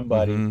lead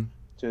somebody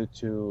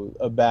to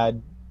a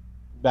bad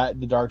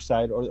the dark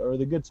side or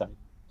the good side.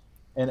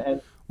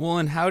 And well,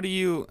 and how do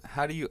you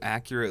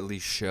accurately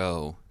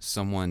show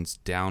someone's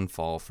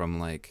downfall from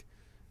like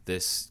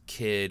this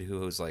kid who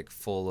was like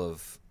full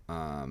of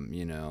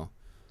you know,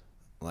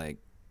 like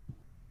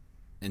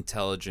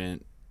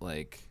intelligent,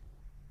 like,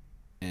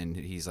 and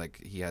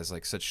he has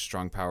like such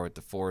strong power with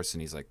the Force,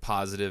 and he's like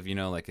positive, you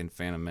know, like in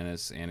Phantom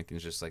Menace,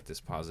 Anakin's just like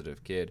this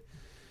positive kid.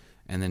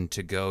 And then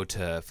to go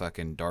to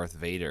fucking Darth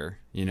Vader,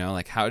 you know,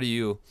 like how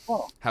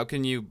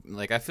can you,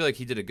 like, I feel like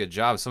he did a good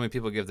job. So many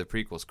people give the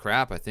prequels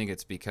crap. I think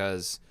it's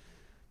because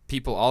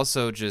people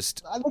also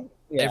just,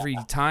 every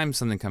time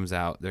something comes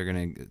out,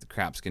 the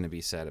crap's going to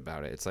be said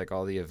about it. It's like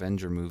all the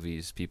Avenger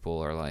movies, people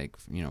are like,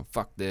 you know,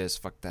 fuck this,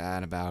 fuck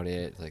that about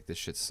it. Like this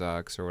shit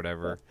sucks or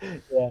whatever.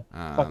 Yeah,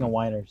 fucking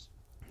whiners,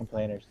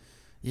 complainers.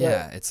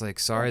 Yeah, it's like,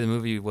 sorry, the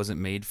movie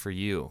wasn't made for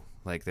you.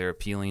 Like they're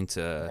appealing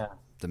to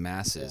the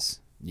masses.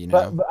 Yeah. You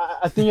know? But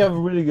I think you have a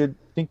really good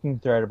thinking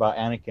thread about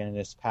Anakin and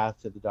his path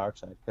to the dark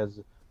side, because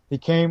he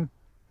came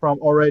from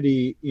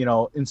already, you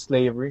know, in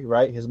slavery,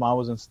 right? His mom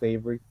was in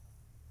slavery,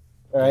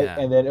 right? Yeah.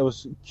 And then it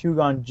was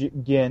Qui-Gon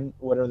Jinn,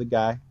 whatever the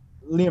guy,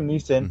 Liam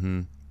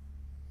Neeson,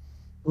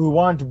 who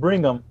wanted to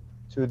bring him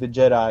to the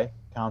Jedi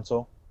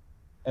Council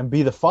and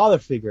be the father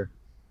figure.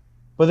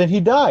 But then he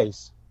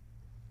dies.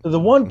 So the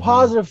one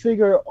positive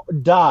figure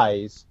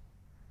dies.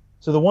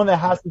 So the one that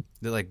has to,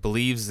 that like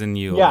believes in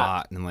you a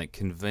lot and like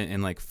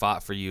and like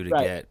fought for you to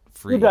get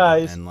free. He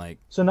dies. And like,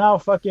 so now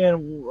fucking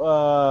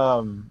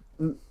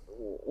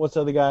what's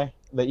the other guy?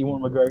 The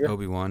Ewan McGregor.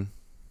 Obi-Wan.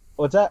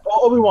 What's that?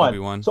 Oh,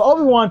 Obi-Wan. So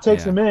Obi-Wan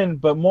takes him in,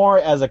 but more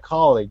as a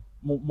colleague,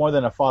 more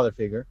than a father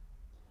figure.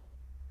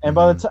 And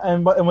by the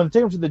time, and when they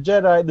take him to the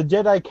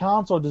Jedi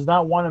Council does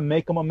not want to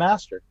make him a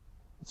master.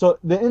 So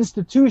the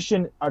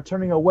institution are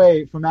turning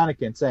away from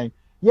Anakin, saying,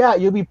 yeah,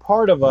 you'll be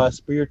part of us,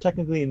 but you're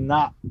technically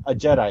not a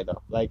Jedi,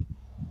 though. Like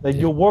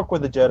you'll work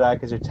with the Jedi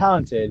because you're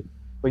talented,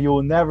 but you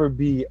will never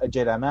be a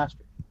Jedi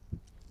Master.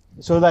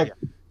 So, like,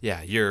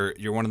 Yeah, you're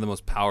one of the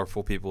most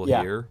powerful people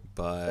Yeah. here,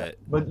 but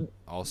but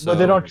also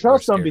they don't we're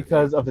trust him scared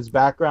because of his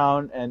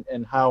background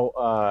and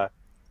how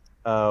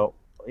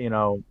you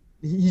know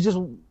he just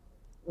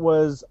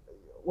was,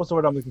 what's the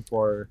word I'm looking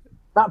for?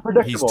 Not you. He's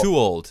predictable. too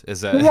old.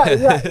 Is that Yeah,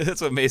 yeah,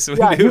 that's what Mason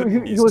yeah. would do?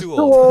 He He's was too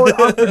too old.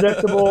 old,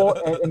 unpredictable,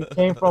 and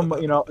came from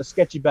a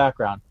sketchy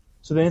background.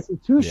 So the Yeah.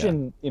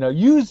 institution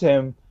used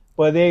him,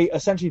 but they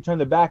essentially turned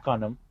their back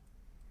on him,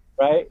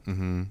 right?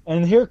 Mm-hmm.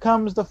 And here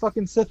comes the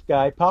fucking Sith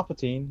guy,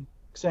 Palpatine,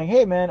 saying,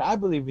 "Hey, man, I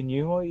believe in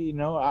you.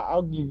 Well,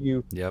 I'll give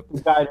you Yep.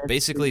 guidance."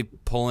 Basically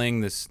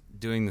doing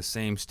the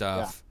same Yeah,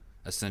 stuff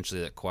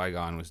essentially that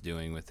Qui-Gon was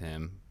doing with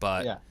him,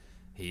 but yeah.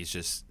 he's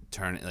just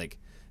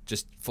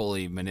just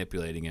fully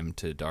manipulating him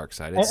to dark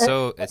side. And, It's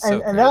so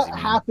and that crazy, man.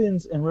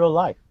 happens in real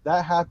life.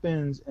 That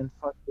happens in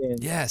fucking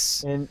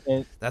Yes. in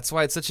That's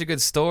why it's such a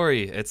good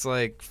story. It's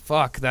like,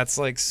 fuck, that's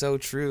like so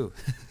true.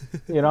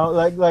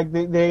 like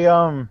they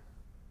I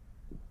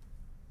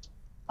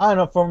don't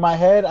know. From my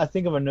head, I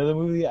think of another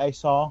movie I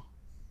saw.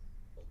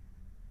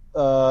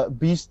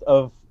 Beast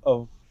of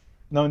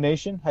No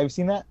Nation. Have you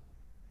seen that?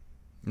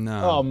 Oh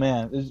No.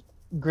 man, it's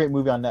a great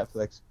movie on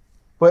Netflix.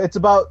 But it's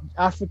about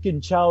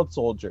African child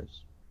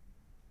soldiers,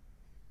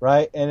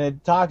 right? And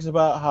it talks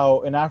about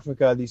how in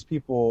Africa these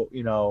people,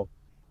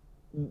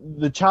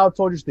 the child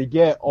soldiers they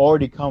get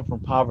already come from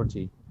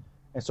poverty,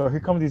 and so here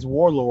come these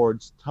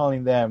warlords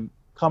telling them,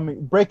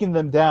 breaking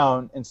them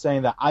down and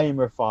saying that I am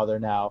your father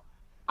now.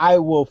 I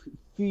will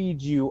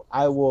feed you.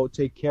 I will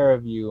take care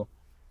of you,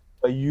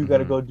 but you got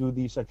to Mm-hmm. go do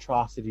these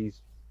atrocities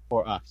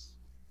for us.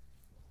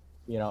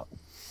 You know,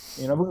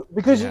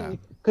 because Yeah.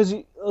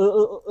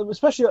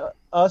 especially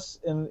us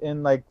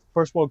in like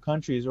first world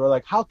countries, we're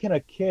like, how can a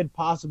kid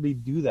possibly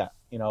do that?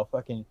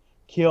 Fucking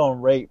kill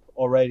and rape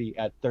already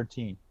at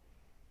 13.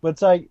 But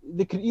it's like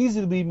they could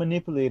easily be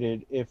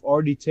manipulated if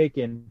already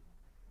taken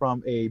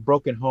from a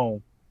broken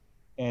home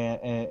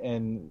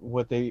and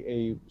with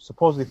a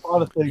supposedly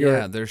father figure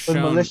Yeah, they're with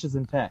shown. malicious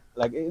intent.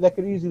 Like that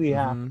could easily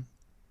happen. Mm-hmm.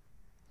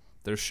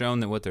 They're shown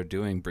that what they're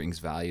doing brings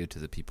value to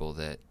the people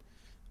that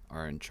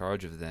are in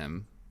charge of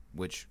them,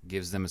 which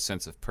gives them a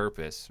sense of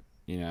purpose.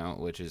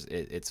 Which is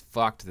it's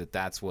fucked that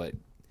that's what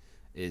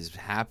is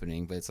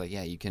happening. But it's like,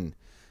 yeah, you can.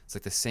 It's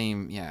like the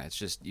same. Yeah, it's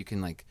just you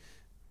can like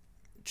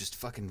just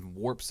fucking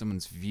warp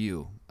someone's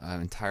view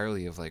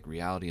entirely of like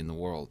reality in the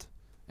world,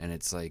 and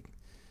it's like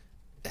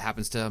it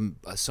happens to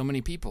so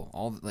many people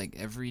all like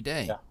every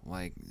day. Yeah.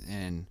 Like,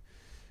 and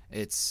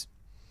it's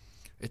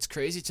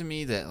crazy to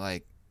me that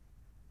like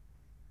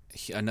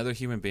another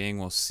human being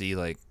will see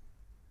like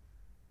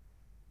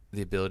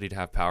the ability to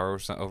have power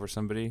over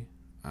somebody,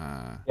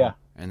 Yeah.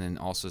 and then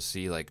also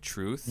see like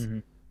truth, Mm-hmm.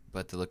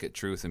 but to look at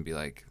truth and be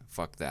like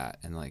fuck that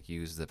and like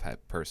use the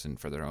person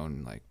for their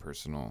own like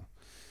personal.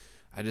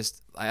 I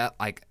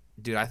like,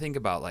 dude, I think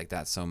about like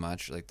that so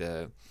much, like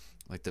the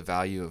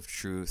value of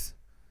truth,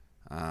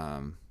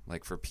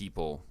 like for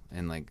people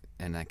and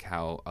like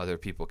how other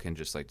people can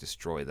just like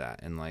destroy that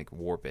and like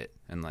warp it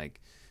and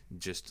like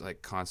just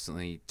like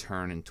constantly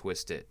turn and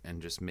twist it and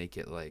just make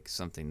it like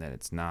something that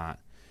it's not.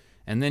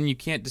 And then you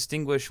can't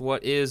distinguish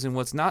what is and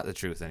what's not the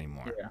truth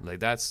anymore. Yeah. Like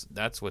that's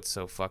what's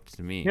so fucked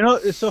to me.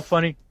 It's so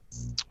funny.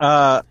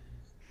 I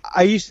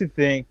used to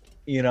think,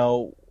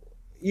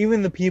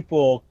 even the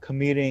people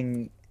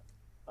committing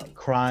a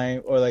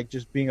crime or like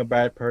just being a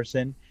bad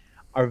person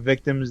are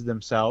victims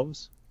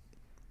themselves.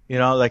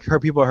 Like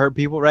hurt people,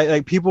 right?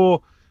 Like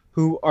people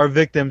who are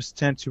victims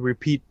tend to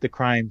repeat the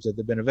crimes that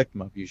they've been a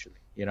victim of usually,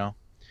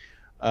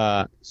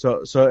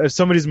 so if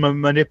somebody's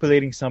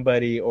manipulating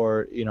somebody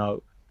or,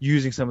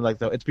 using something like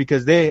that, it's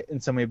because they in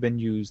some way have been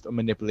used or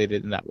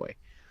manipulated in that way.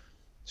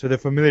 So they're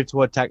familiar to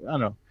what I don't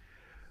know.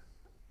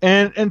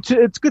 And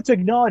it's good to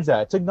acknowledge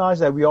that. To acknowledge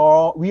that we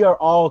are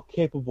all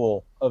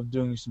capable of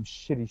doing some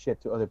shitty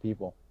shit to other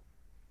people.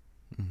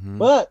 Mm-hmm.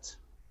 But,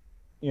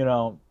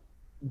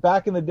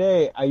 back in the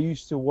day, I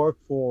used to work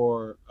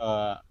for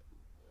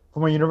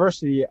my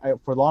university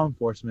for law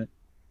enforcement.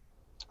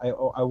 I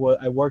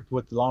worked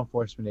with the law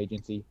enforcement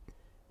agency,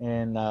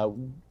 and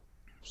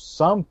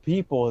some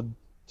people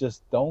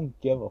just don't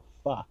give a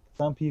fuck.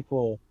 Some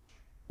people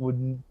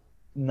would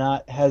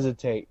not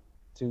hesitate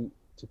to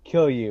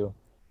kill you,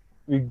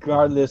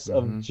 regardless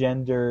Mm-hmm. of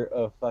gender,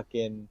 of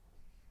fucking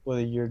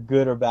whether you're a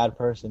good or bad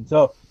person.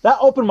 So that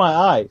opened my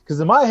eyes, because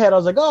in my head I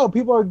was like, oh,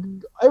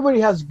 everybody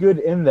has good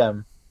in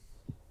them.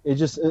 It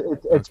just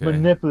it's Okay.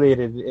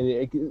 manipulated.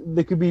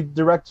 They could be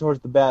direct towards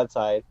the bad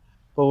side.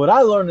 But what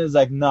I learned is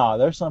like, no,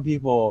 there's some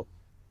people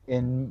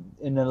in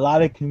a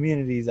lot of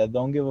communities that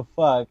don't give a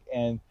fuck,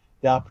 and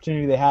the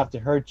opportunity they have to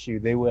hurt you,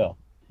 they will.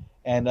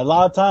 And a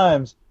lot of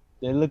times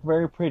they look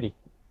very pretty.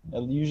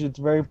 Usually it's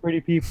very pretty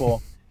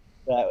people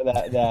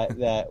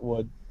that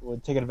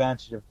would take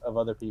advantage of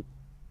other people.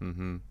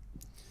 Mm-hmm.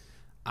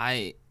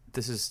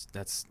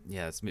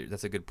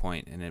 That's a good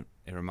point, and it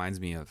reminds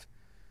me of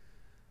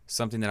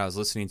something that I was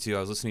listening to. I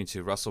was listening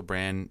to Russell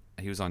Brand.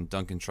 He was on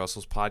Duncan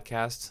Trussell's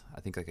podcast, I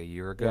think like a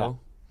year ago,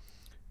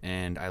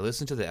 and I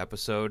listened to the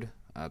episode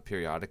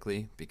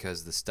periodically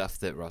because the stuff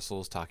that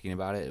Russell's talking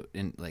about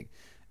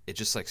it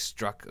just like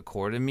struck a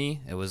chord in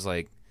me. It was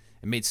like,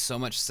 it made so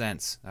much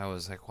sense. I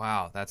was like,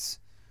 wow, that's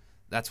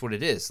what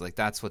it is. Like,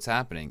 that's what's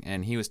happening.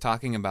 And he was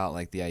talking about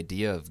like the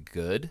idea of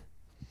good,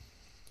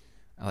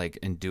 like,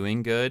 and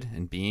doing good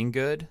and being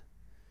good,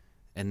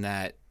 and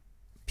that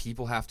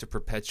people have to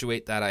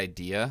perpetuate that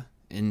idea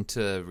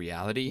into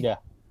reality, Yeah.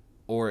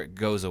 or it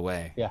goes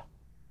away. Yeah.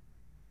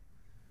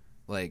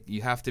 Like,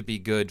 you have to be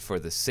good for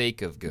the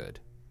sake of good.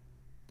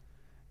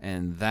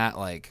 And that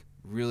like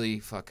really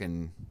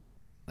fucking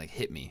like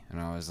hit me, and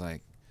I was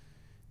like,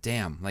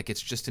 damn, like,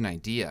 it's just an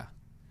idea.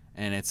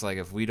 And it's like,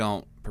 if we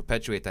don't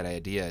perpetuate that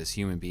idea as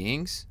human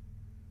beings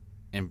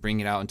and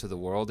bring it out into the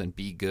world and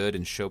be good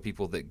and show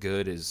people that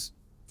good is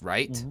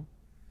right, Mm-hmm.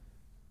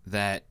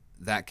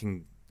 that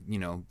can, you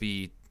know,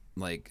 be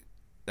like,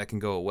 that can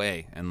go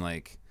away, and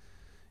like,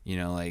 you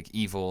know, like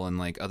evil and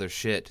like other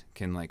shit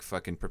can like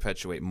fucking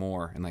perpetuate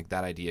more, and like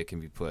that idea can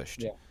be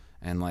pushed. Yeah.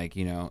 And like,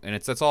 you know, and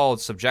that's all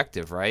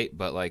subjective, right?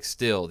 But like,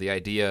 still, the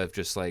idea of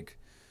just like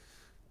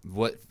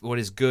what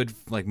is good,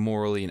 like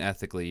morally and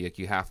ethically, like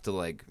you have to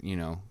like, you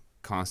know,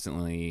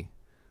 constantly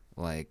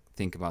like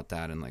think about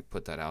that and like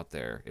put that out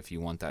there if you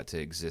want that to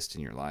exist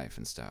in your life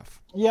and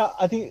stuff. Yeah,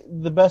 I think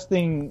the best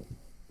thing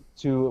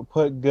to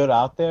put good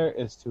out there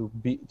is to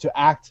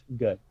act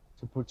good,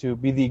 to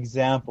be the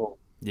example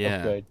of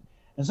Yeah, good.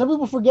 And some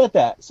people forget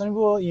that. Some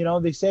people, you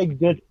know, they say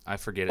good. I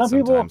forget it Some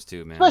people, sometimes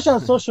too, man. especially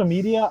on social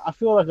media, I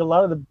feel like a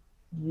lot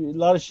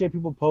of shit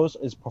people post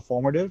is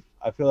performative.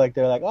 I feel like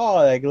they're like, oh,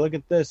 like look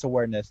at this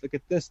awareness, look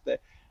at this thing.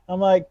 I'm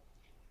like,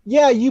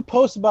 yeah, you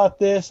post about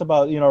this,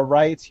 about, you know,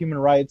 rights, human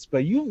rights,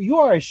 but you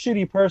are a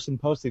shitty person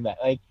posting that.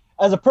 Like,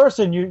 as a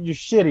person, you're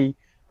shitty,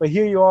 but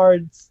here you are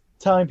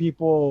telling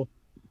people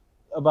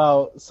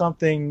about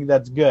something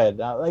that's good.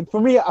 Like,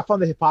 for me, I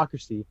found the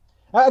hypocrisy.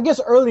 I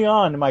guess early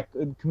on in my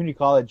community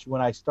college,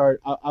 when I started,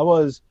 I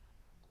was.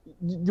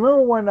 Do you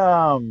remember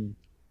when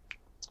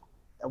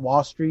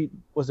Wall Street,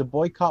 was it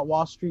Boycott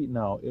Wall Street?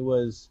 No, it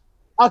was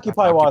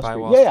Occupy Wall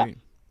Street. Yeah. Street.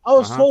 I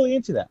was totally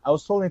into that. I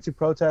was totally into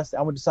protest.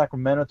 I went to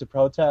Sacramento to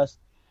protest,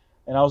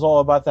 and I was all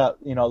about that,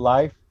 you know,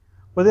 life.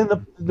 But then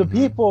the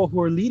people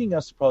who are leading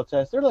us to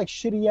protest, they're like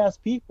shitty ass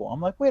people.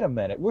 I'm like, wait a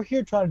minute, we're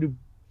here trying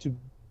to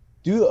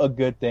do a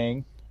good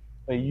thing,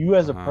 but you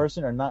as a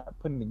person are not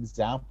putting an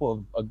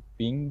example of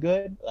being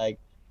good. Like,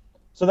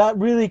 so that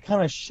really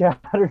kind of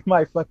shattered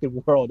my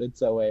fucking world in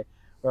some way,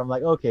 where I'm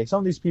like, okay, some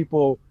of these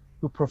people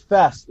who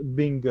profess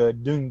being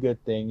good, doing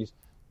good things,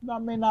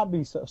 may not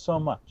be so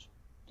much.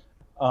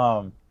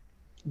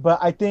 But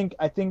I think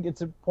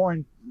it's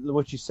important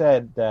what you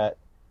said, that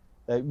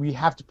we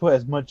have to put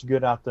as much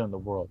good out there in the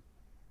world,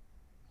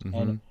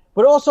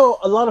 but also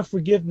a lot of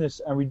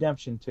forgiveness and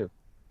redemption too.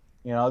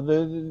 You know,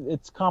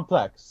 it's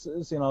complex.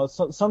 You know,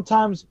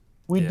 sometimes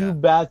we do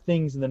bad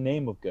things in the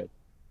name of good.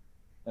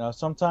 You know,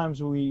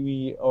 sometimes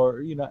we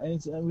or, you know,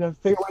 and we have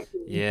to figure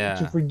out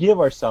to forgive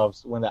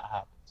ourselves when that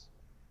happens,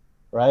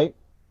 right?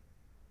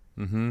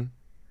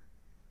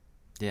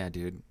 Yeah,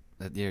 dude.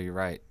 Yeah, you're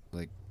right.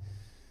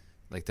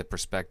 Like the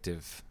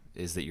perspective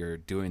is that you're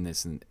doing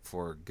this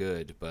for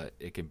good, but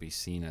it can be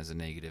seen as a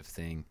negative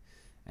thing,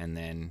 and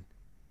then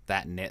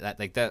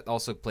that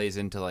also plays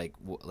into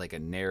like a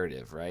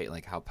narrative, right?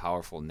 Like how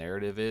powerful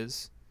narrative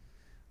is,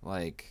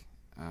 like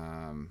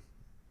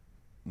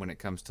when it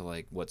comes to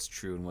like what's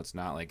true and what's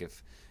not. Like,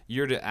 if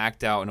you're to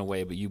act out in a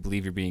way but you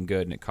believe you're being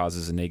good and it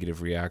causes a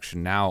negative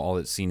reaction, now all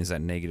it's seen is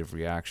that negative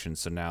reaction.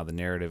 So now the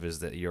narrative is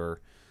that you're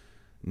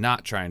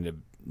not trying to,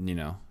 you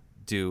know,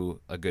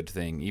 do a good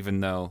thing, even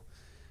though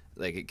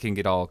like it can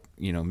get all,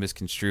 you know,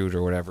 misconstrued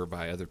or whatever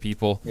by other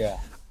people. Yeah.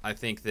 I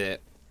think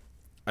that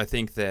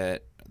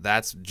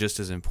that's just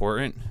as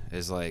important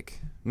as like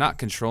not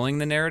controlling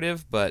the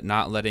narrative, but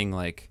not letting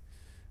like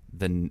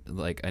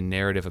a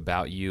narrative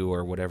about you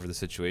or whatever the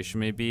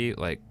situation may be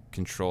like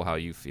control how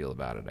you feel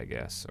about it, I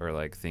guess, or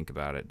like think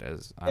about it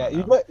as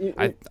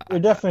you're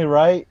definitely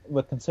right.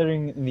 But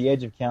considering the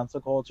age of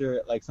cancel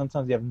culture, like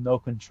sometimes you have no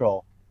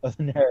control of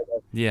the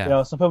narrative. Yeah. You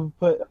know, some people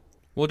put.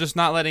 Well, just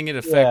not letting it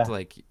affect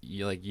like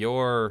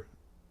your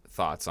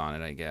thoughts on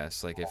it, I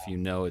guess. Like if you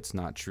know it's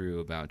not true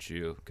about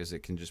you, because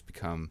it can just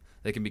become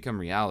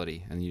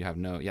reality, and you have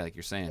no, like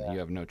you're saying, you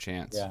have no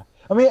chance. Yeah,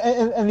 I mean,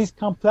 and these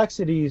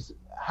complexities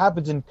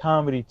happens in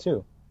comedy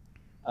too.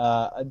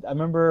 I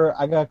remember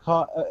I got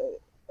caught.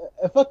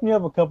 It fucked me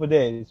up a couple of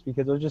days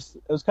because it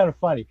was kind of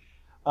funny.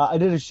 I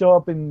did a show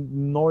up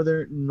in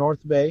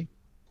North Bay,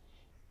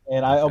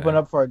 and I opened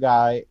up for a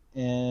guy,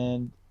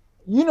 and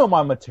you know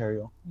my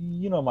material.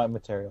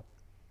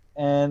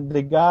 And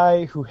the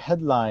guy who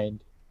headlined,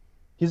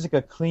 he's like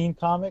a clean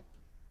comic,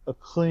 a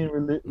clean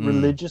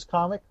religious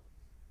comic,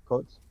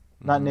 quotes,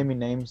 not naming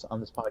names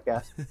on this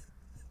podcast.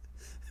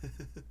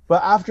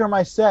 But after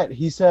my set,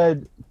 he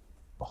said,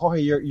 "Jorge,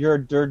 you're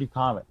a dirty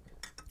comic.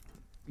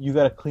 You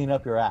got to clean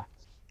up your act."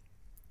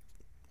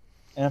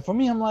 And for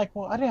me, I'm like,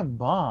 well, I didn't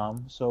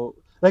bomb, so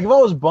like if I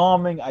was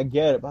bombing, I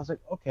get it. But I was like,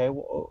 okay,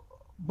 well,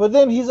 but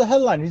then he's a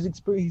headliner. He's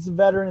a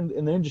veteran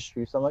in the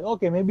industry, so I'm like,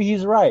 okay, maybe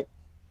he's right.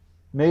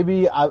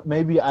 Maybe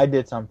I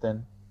did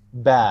something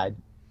bad,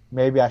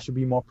 maybe I should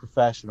be more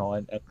professional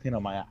and clean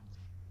up my act.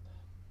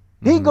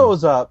 He Mhm.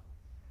 goes up,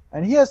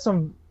 and he has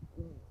some.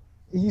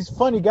 He's a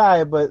funny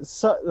guy, but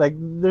like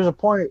there's a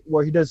point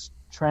where he does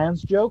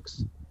trans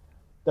jokes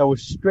that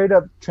was straight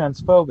up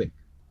transphobic.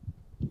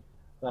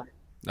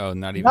 Oh, not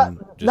Not even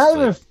just not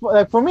even like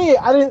like for me,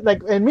 I didn't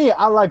like. And me,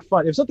 I like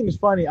fun. If something is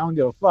funny, I don't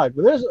give a fuck.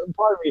 But there's a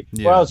part of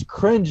me where I yeah. was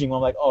cringing. I'm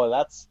like, oh,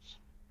 that's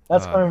Yeah.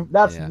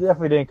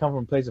 definitely didn't come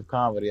from a place of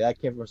comedy.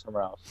 That came from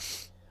somewhere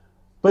else.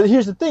 But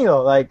here's the thing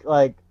though, like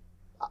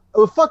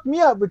it fucked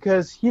me up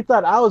because he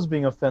thought I was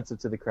being offensive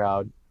to the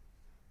crowd,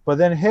 but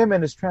then him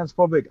and his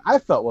transphobic I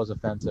felt was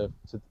offensive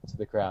to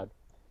the crowd.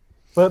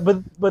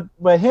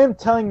 But him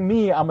telling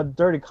me I'm a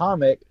dirty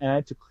comic and I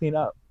had to clean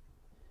up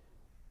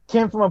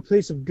came from a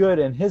place of good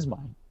in his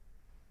mind,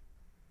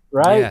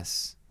 right?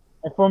 Yes.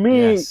 And for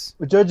me, Yes.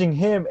 judging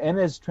him and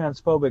his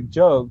transphobic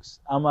jokes,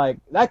 I'm like,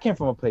 that came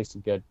from a place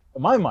of good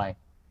in my mind.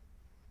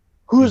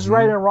 Who's Mhm.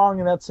 right and wrong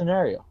in that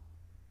scenario?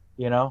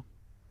 You know?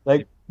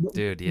 Like,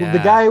 Dude, the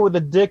yeah. guy with the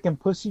dick and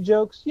pussy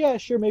jokes, yeah,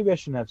 sure, maybe I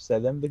shouldn't have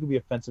said them. They could be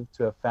offensive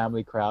to a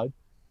family crowd.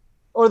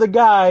 Or the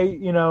guy,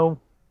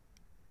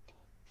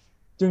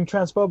 doing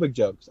transphobic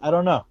jokes. I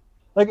don't know.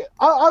 Like,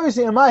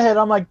 obviously, in my head,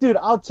 I'm like, dude,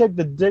 I'll take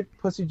the dick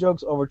pussy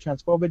jokes over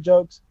transphobic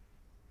jokes.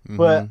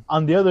 But Mhm.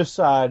 on the other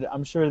side,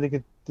 I'm sure they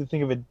could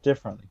think of it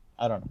differently.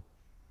 I don't know.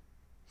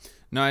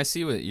 No, I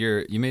see what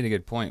you made a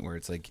good point where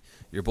it's like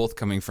you're both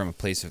coming from a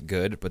place of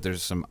good, but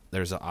there's an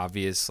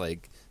obvious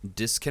like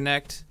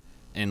disconnect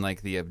in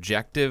like the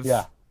objective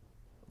Yeah.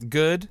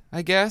 good,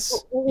 I guess.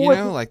 What,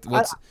 Like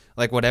what's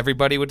like what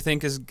everybody would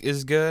think is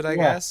good, I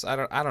Yeah. guess. I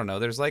don't know.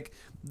 There's like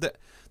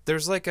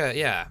there's like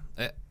a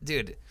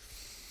dude.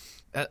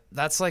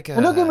 That's like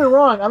and don't get me a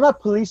wrong, I'm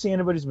not policing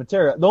anybody's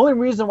material. The only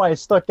reason why it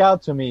stuck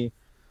out to me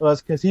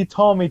was because he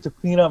told me to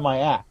clean up my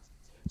act.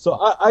 So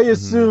I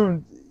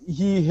assumed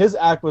his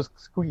act was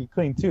squeaky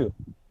clean too.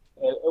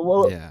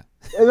 yeah.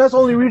 And that's the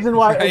only reason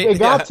why Right, it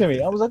got yeah. to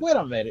me. I was like, wait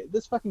a minute,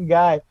 this fucking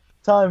guy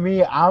telling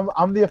me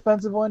I'm the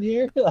offensive one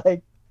here,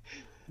 like,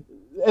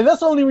 and that's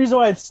the only reason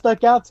why it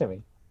stuck out to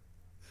me.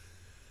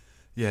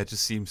 Yeah, it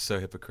just seems so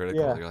hypocritical.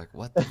 Yeah. You're like,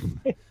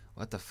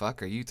 what the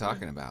fuck are you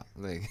talking about?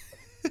 Like,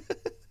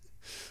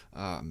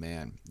 oh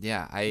man,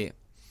 yeah,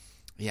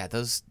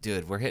 those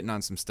dude, we're hitting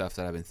on some stuff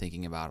that I've been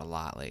thinking about a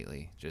lot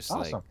lately. Just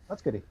like, Awesome,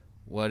 that's good.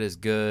 what is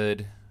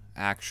good,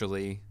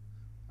 actually.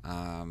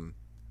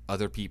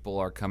 Other people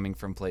are coming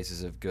from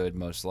places of good,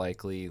 most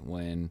likely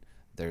when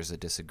there's a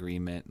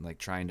disagreement, like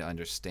trying to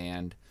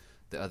understand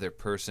the other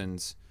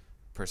person's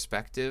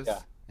perspective Yeah.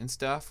 and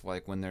stuff.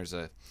 Like when there's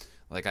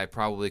like I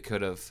probably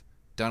could have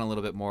done a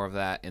little bit more of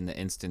that in the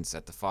instance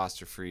at the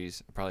Foster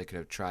Freeze. I probably could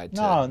have tried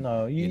to,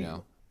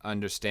 No,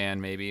 understand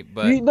maybe,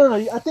 but no.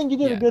 I think you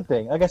did a yeah. good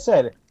thing. Like I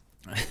said,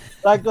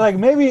 like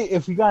maybe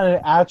if we got in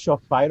an actual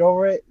fight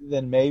over it,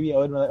 then maybe I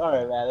would be like, all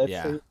right, man, let's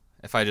Yeah. see.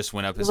 If I just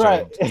went up and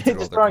Right, started to throw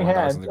the strong corn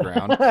dogs hand. on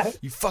the ground,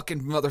 you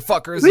fucking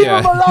motherfuckers! Leave yeah,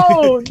 him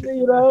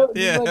alone,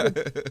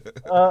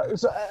 yeah.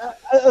 So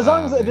as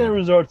long as Oh, it didn't man.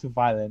 resort to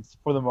violence,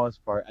 for the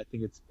most part, I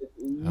think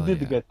you Hell did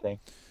the yeah. good thing.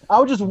 I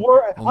was just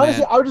worried. Well,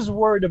 Honestly, man. I was just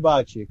worried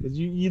about you because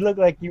you look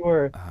like you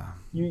were Uh,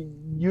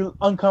 you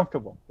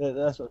uncomfortable.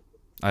 That's what.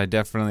 I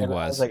definitely And I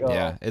was. was like, oh.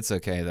 Yeah, it's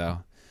okay though.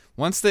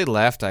 Once they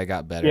left, I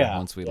got better. Yeah,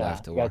 Once we yeah,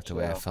 left and got walked you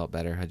away, I out. felt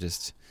better.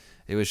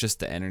 It was just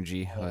the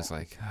energy. I was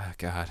like, oh,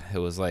 God.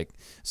 It's like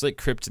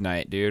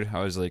kryptonite, dude. I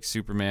was like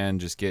Superman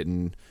just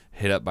getting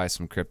hit up by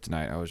some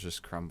kryptonite. I was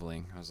just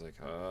crumbling. I was like,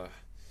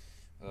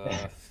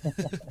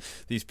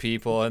 these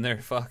people and their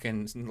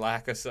fucking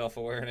lack of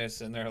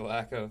self-awareness and their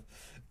lack of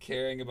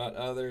caring about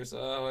others.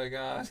 Oh my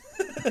God.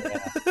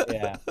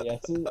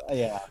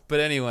 Yeah. But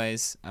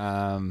anyways,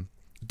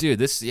 dude,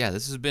 this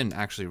has been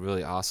actually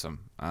really awesome.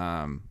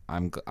 I'm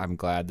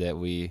glad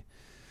that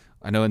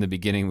I know in the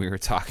beginning we were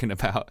talking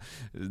about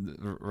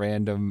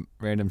random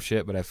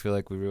shit, but I feel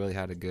like we really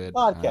had a good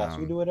Podcast.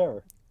 We do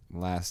whatever.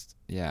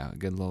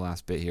 good little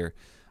last bit here.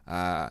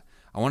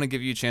 I want to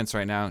give you a chance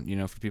right now,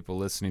 for people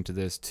listening to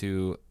this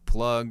to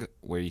plug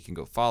where you can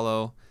go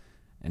follow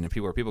and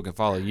where people can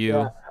follow you.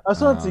 Yeah. I was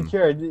so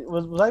insecure.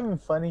 Was I even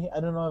funny? I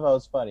don't know if I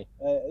was funny.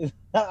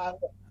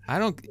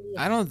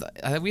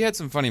 We had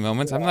some funny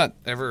moments. I'm not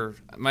ever.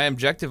 My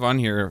objective on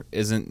here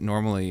isn't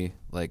normally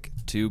like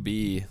to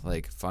be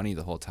like funny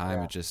the whole time.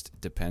 Yeah. It just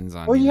depends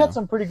on. Well, you had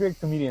some pretty great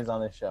comedians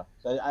on this show.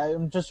 So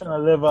I'm just trying to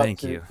live up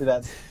Thank you. to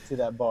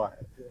that bar.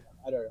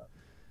 I don't know.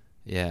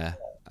 Yeah.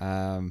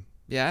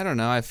 Yeah. I don't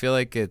know. I feel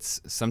like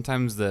it's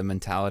sometimes the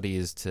mentality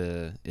is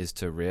to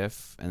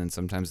riff, and then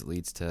sometimes it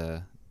leads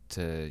to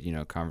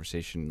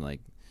conversation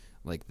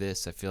like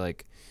this. I feel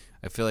like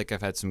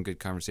I've had some good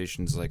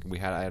conversations. Like I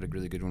had a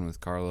really good one with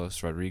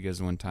Carlos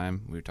Rodriguez one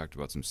time. We talked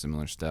about some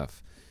similar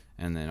stuff,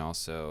 and then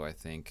also I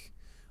think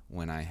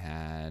when I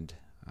had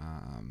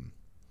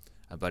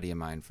a buddy of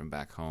mine from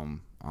back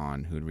home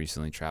on who had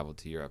recently traveled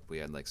to Europe, we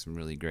had like some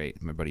really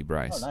great. My buddy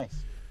Bryce. Oh, nice.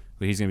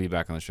 But he's gonna be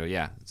back on the show.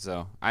 Yeah.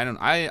 So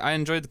I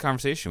enjoyed the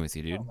conversation with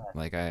you, dude. Oh, man.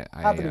 Like I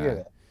Happy to hear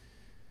that.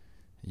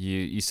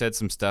 You said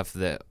some stuff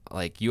that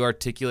like you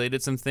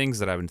articulated some things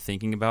that I've been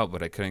thinking about,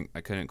 but I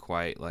couldn't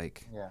quite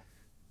like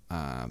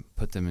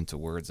put them into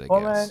words. I guess.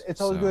 Well, man,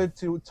 it's always good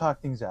to talk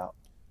things out.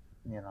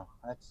 You know,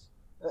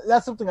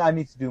 that's something I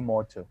need to do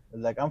more too.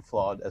 Like I'm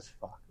flawed as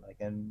fuck. Like,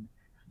 and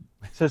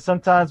so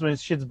sometimes when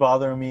shit's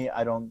bothering me,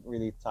 I don't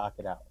really talk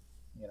it out.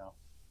 You know,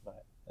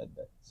 but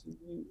that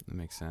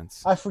makes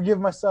sense. I forgive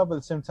myself, but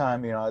at the same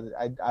time, you know,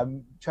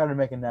 I'm trying to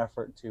make an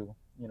effort to,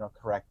 you know,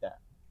 correct that.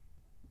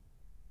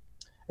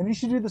 And you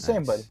should do the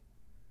same, buddy.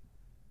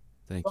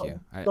 Thank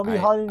you. Don't be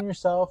hard on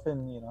yourself,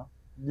 and you know,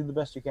 do the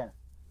best you can.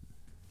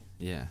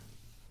 Yeah,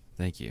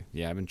 thank you.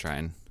 Yeah, I've been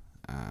trying.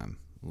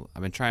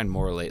 I've been trying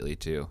more lately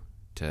too.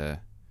 To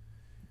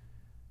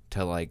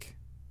like,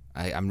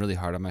 I'm really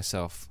hard on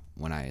myself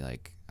when I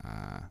like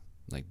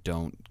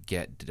don't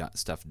get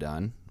stuff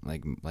done.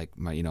 Like my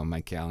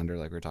my calendar,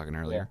 like we were talking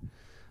earlier.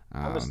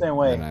 Yeah. I'm the same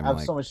way. I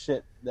have so much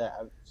shit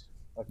that.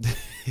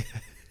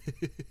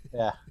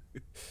 Yeah.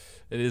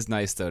 It is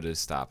nice though to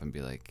stop and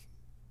be like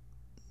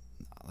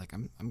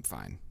I'm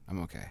fine.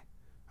 I'm okay.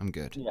 I'm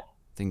good. Yeah.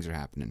 Things are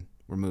happening.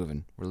 We're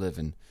moving. We're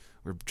living.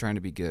 We're trying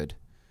to be good.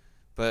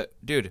 But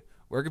dude,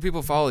 where can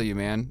people follow you,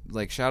 man?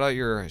 Like shout out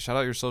your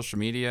social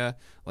media.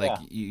 Like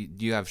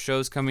you have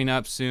shows coming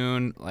up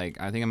soon. Like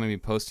I think I'm gonna be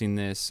posting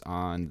this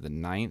on the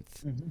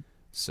 9th. Mm-hmm.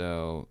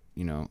 So,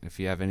 you know, if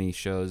you have any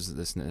shows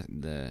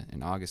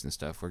in August and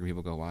stuff, where can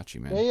people go watch you,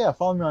 man? Yeah.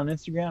 Follow me on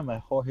Instagram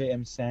at Jorge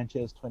M.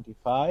 Sanchez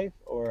 25,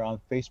 or on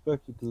Facebook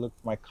you can look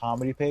for my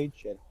comedy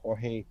page at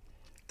Jorge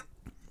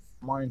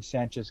Martin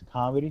Sanchez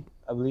Comedy,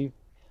 I believe.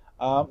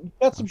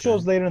 Got some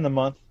shows later in the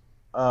month.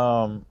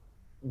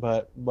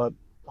 But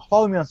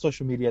follow me on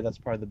social media. That's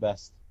probably the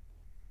best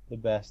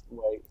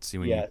way. See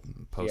when you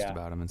post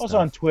about them and also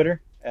stuff. On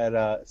Twitter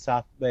at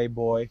South Bay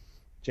Boy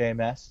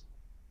JMS.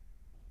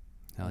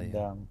 Hell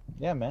yeah. And,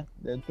 yeah, man.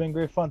 It's been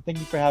great fun. Thank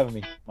you for having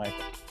me, Michael.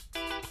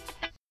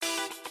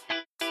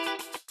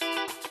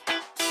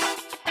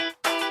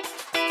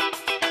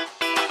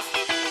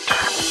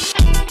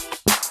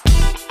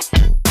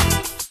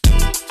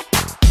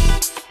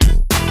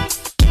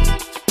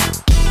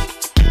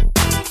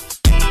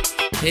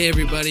 Hey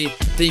everybody,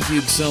 thank you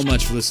so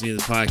much for listening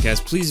to the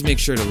podcast. Please make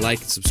sure to like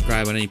and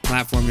subscribe on any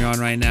platform you're on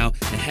right now,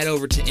 and head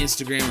over to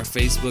Instagram or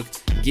Facebook.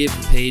 Give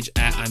the page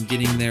at I'm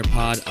Getting There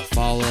Pod a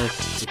follow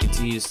to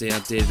continue to stay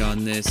updated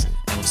on this,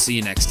 and we'll see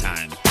you next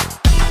time.